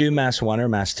basically, did you do Mass 1 or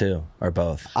Mass 2 or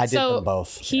both? I did them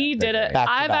both. He did it.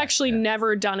 I've actually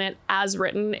never done it as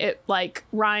written. It like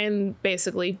Ryan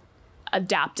basically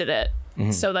adapted it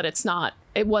so that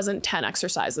it wasn't 10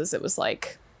 exercises. It was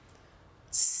like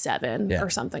 7 or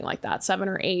something like that, 7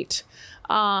 or 8.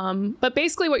 But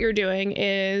basically what you're doing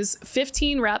is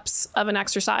 15 reps of an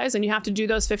exercise, and you have to do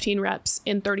those 15 reps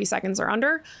in 30 seconds or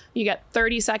under. You get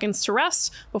 30 seconds to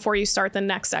rest before you start the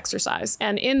next exercise.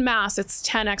 And in Mass, it's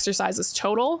 10 exercises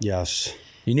total. Yes.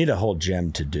 You need a whole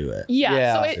gym to do it.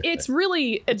 Yeah. So it's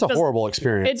really... It's a horrible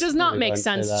experience. It does not make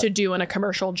sense to do in a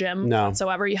commercial gym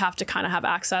whatsoever. You have to kind of have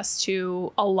access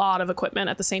to a lot of equipment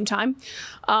at the same time.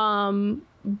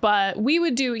 But we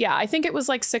would do, I think it was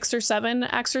like 6 or 7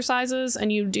 exercises,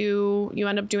 and you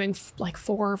end up doing like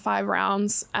 4 or 5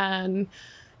 rounds, and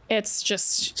it's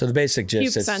just so the basic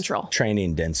gist is central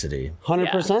training density,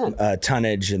 100%,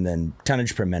 tonnage, and then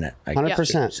tonnage per minute.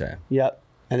 100%. Yep.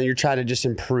 And then you're trying to just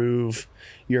improve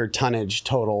your tonnage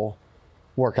total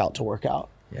workout to workout.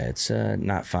 Yeah, it's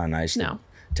not fun. I used to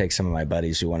take some of my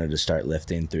buddies who wanted to start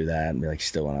lifting through that and be like, you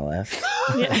still want to lift?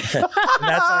 Yeah. And that's how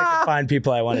I could find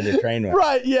people I wanted to train with.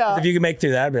 Right, yeah. If you can make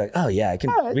through that, I'd be like, oh yeah,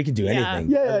 we can do anything.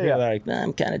 Yeah, Other people yeah. are like, nah,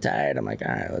 I'm kind of tired. I'm like,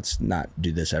 all right, let's not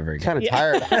do this ever again. Kind of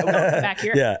tired. Back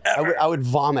here. Yeah. I would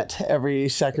vomit every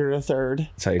second or third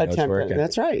That's how you know it's working.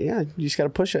 That's right. Yeah, you just got to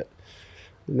push it.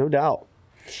 No doubt.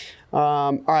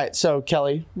 All right, so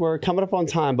Kelly, we're coming up on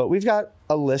time, but we've got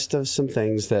a list of some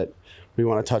things that we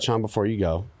want to touch on before you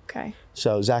go. Okay.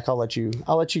 So Zach, I'll let you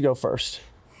go first.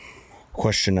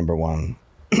 Question number 1.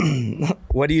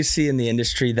 What do you see in the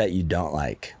industry that you don't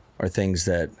like, or things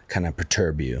that kind of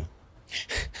perturb you?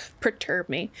 Perturb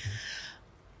me.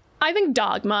 I think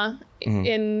dogma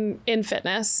in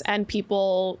fitness, and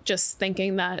people just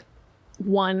thinking that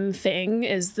one thing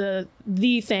is the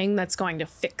thing that's going to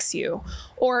fix you,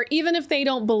 or even if they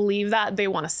don't believe that, they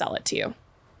want to sell it to you.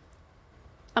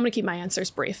 I'm going to keep my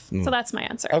answers brief. So that's my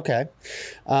answer. Okay.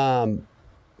 On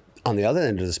the other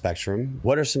end of the spectrum,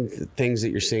 what are some things that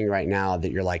you're seeing right now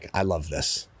that you're like, I love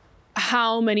this?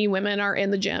 How many women are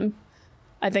in the gym?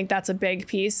 I think that's a big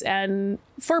piece. And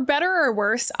for better or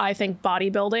worse, I think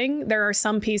bodybuilding, there are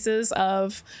some pieces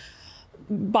of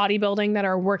bodybuilding that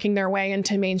are working their way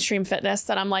into mainstream fitness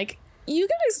that I'm like, you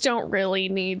guys don't really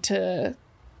need to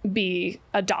be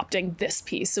adopting this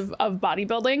piece of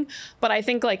bodybuilding. But I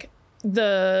think like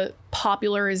the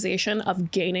popularization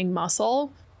of gaining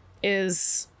muscle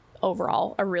is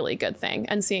overall a really good thing,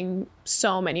 and seeing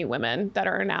so many women that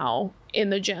are now in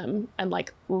the gym and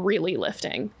like really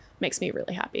lifting makes me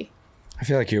really happy. I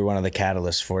feel like you're one of the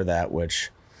catalysts for that, which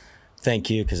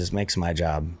thank you, because this makes my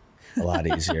job a lot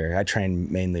easier. I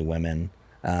train mainly women.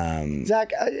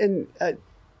 Zach,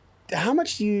 how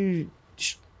much is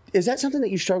that something that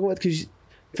you struggle with? Because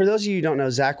for those of you who don't know,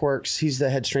 Zach he's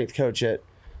the head strength coach at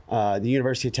the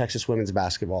University of Texas women's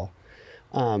basketball.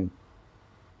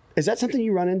 Is that something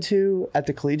you run into at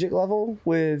the collegiate level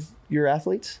with your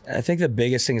athletes? I think the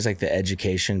biggest thing is like the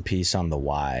education piece on the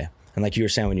why. And like you were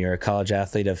saying, when you're a college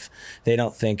athlete, if they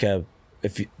don't think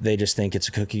they just think it's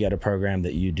a cookie cutter program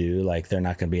that you do, like they're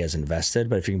not going to be as invested.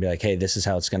 But if you can be like, hey, this is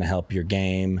how it's going to help your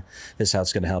game, this is how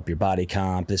it's going to help your body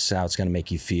comp, this is how it's going to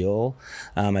make you feel.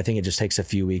 I think it just takes a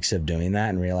few weeks of doing that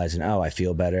and realizing, oh, I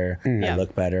feel better, I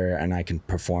look better, and I can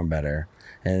perform better.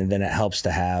 And then it helps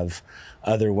to have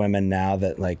other women now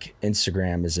that like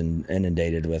Instagram is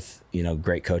inundated with,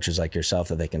 great coaches like yourself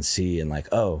that they can see and like,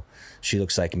 oh, she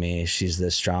looks like me, she's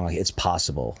this strong, like it's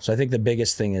possible. So I think the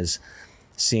biggest thing is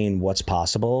seeing what's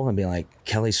possible and being like,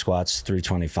 Kelly squats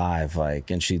 325,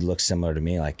 like, and she looks similar to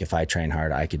me. Like if I train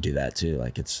hard, I could do that too.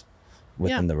 Like it's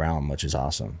within the realm, which is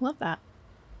awesome. Love that.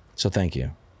 So thank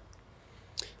you.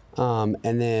 And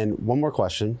then one more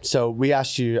question. So we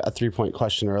asked you a 3-point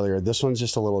question earlier. This one's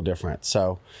just a little different.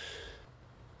 So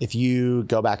if you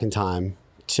go back in time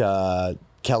to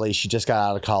Kelly, she just got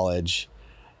out of college,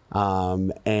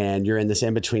 and you're in this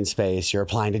in-between space, you're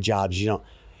applying to jobs,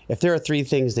 if there are 3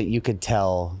 things that you could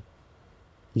tell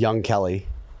young Kelly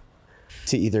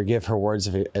to either give her words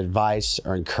of advice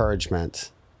or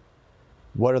encouragement,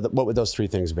 what would those 3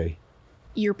 things be?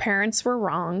 Your parents were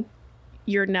wrong.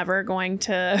 You're never going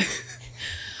to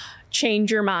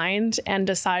change your mind and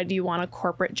decide you want a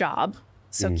corporate job.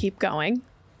 So keep going,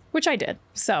 which I did.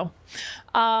 So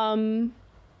I don't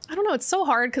know. It's so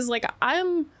hard because like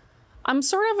I'm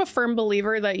sort of a firm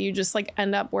believer that you just like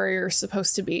end up where you're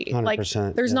supposed to be. 100%,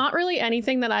 like there's not really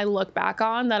anything that I look back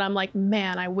on that I'm like,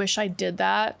 man, I wish I did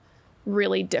that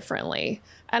really differently.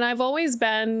 And I've always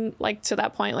been like to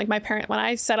that point, like when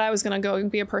I said I was going to go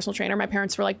and be a personal trainer, my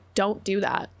parents were like, don't do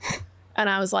that. And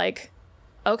I was like,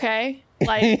 okay,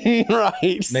 like, right.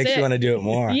 Makes you want to do it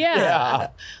more. Yeah.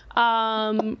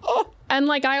 And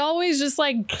like, I always just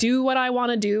like do what I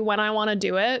want to do when I want to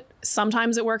do it.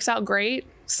 Sometimes it works out great.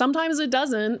 Sometimes it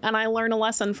doesn't. And I learn a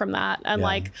lesson from that. And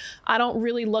like, I don't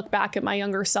really look back at my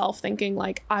younger self thinking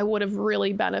like I would have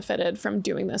really benefited from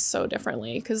doing this so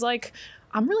differently. Cause like,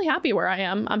 I'm really happy where I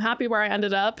am. I'm happy where I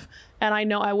ended up. And I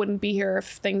know I wouldn't be here if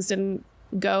things didn't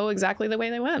go exactly the way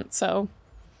they went. So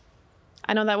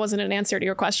I know that wasn't an answer to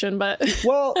your question, but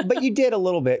but you did a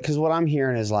little bit, because what I'm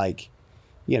hearing is like,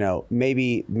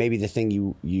 maybe the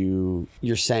thing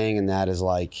you're saying in that is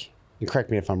like, and correct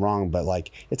me if I'm wrong, but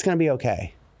like it's gonna be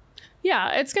okay.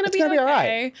 Yeah, it's gonna be okay. All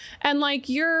right. And like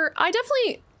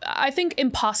I think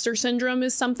imposter syndrome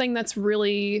is something that's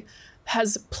really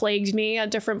has plagued me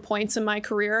at different points in my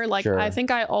career. Like I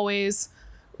think I always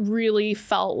really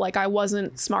felt like I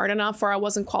wasn't smart enough, or I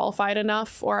wasn't qualified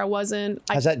enough, or I wasn't.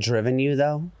 Has that driven you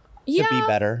though? Yeah, be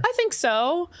better? I think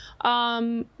so.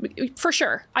 For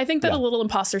sure. I think that a little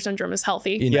imposter syndrome is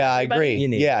healthy. Yeah, I agree. You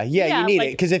need yeah, you need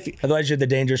it because if otherwise you're the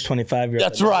dangerous 25-year-old.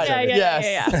 that's right.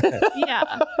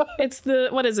 Yeah. It's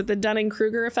the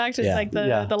Dunning-Kruger effect. It's like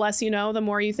the less you know, the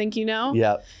more you think you know.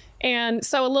 Yeah. And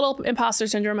so a little imposter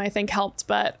syndrome, I think, helped.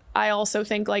 But I also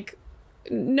think like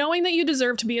knowing that you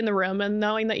deserve to be in the room and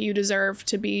knowing that you deserve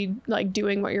to be like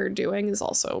doing what you're doing is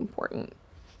also important.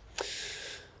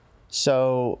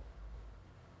 So,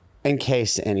 in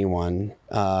case anyone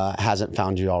hasn't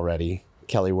found you already,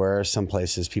 Kelly, where are some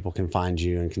places people can find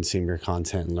you and consume your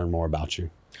content and learn more about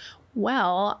you?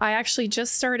 Well, I actually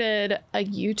just started a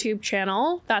YouTube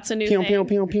channel. That's a new Pew, thing. pew,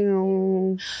 pew,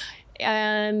 pew.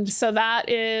 And so that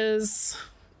is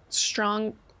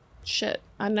strong shit.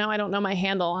 And now I don't know my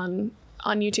handle on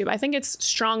YouTube. I think it's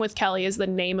Strong with Kelly is the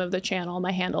name of the channel.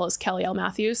 My handle is Kelly L.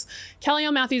 Matthews. Kelly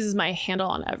L. Matthews is my handle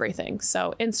on everything.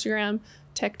 So Instagram,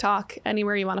 TikTok,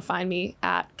 anywhere you want to find me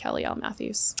at Kelly L.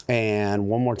 Matthews. And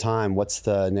one more time, what's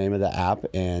the name of the app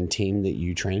and team that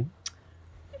you train?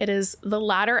 It is the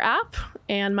Ladder app,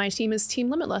 and my team is Team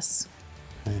Limitless.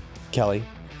 Kelly,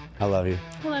 I love you.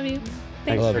 I love you. I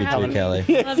Thanks love for you having too, me. Kelly.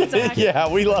 I love you, Zach.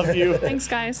 Yeah, we love you. Thanks,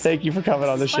 guys. Thank you for coming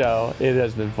on the This is fun. show. It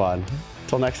has been fun.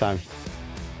 Till next time.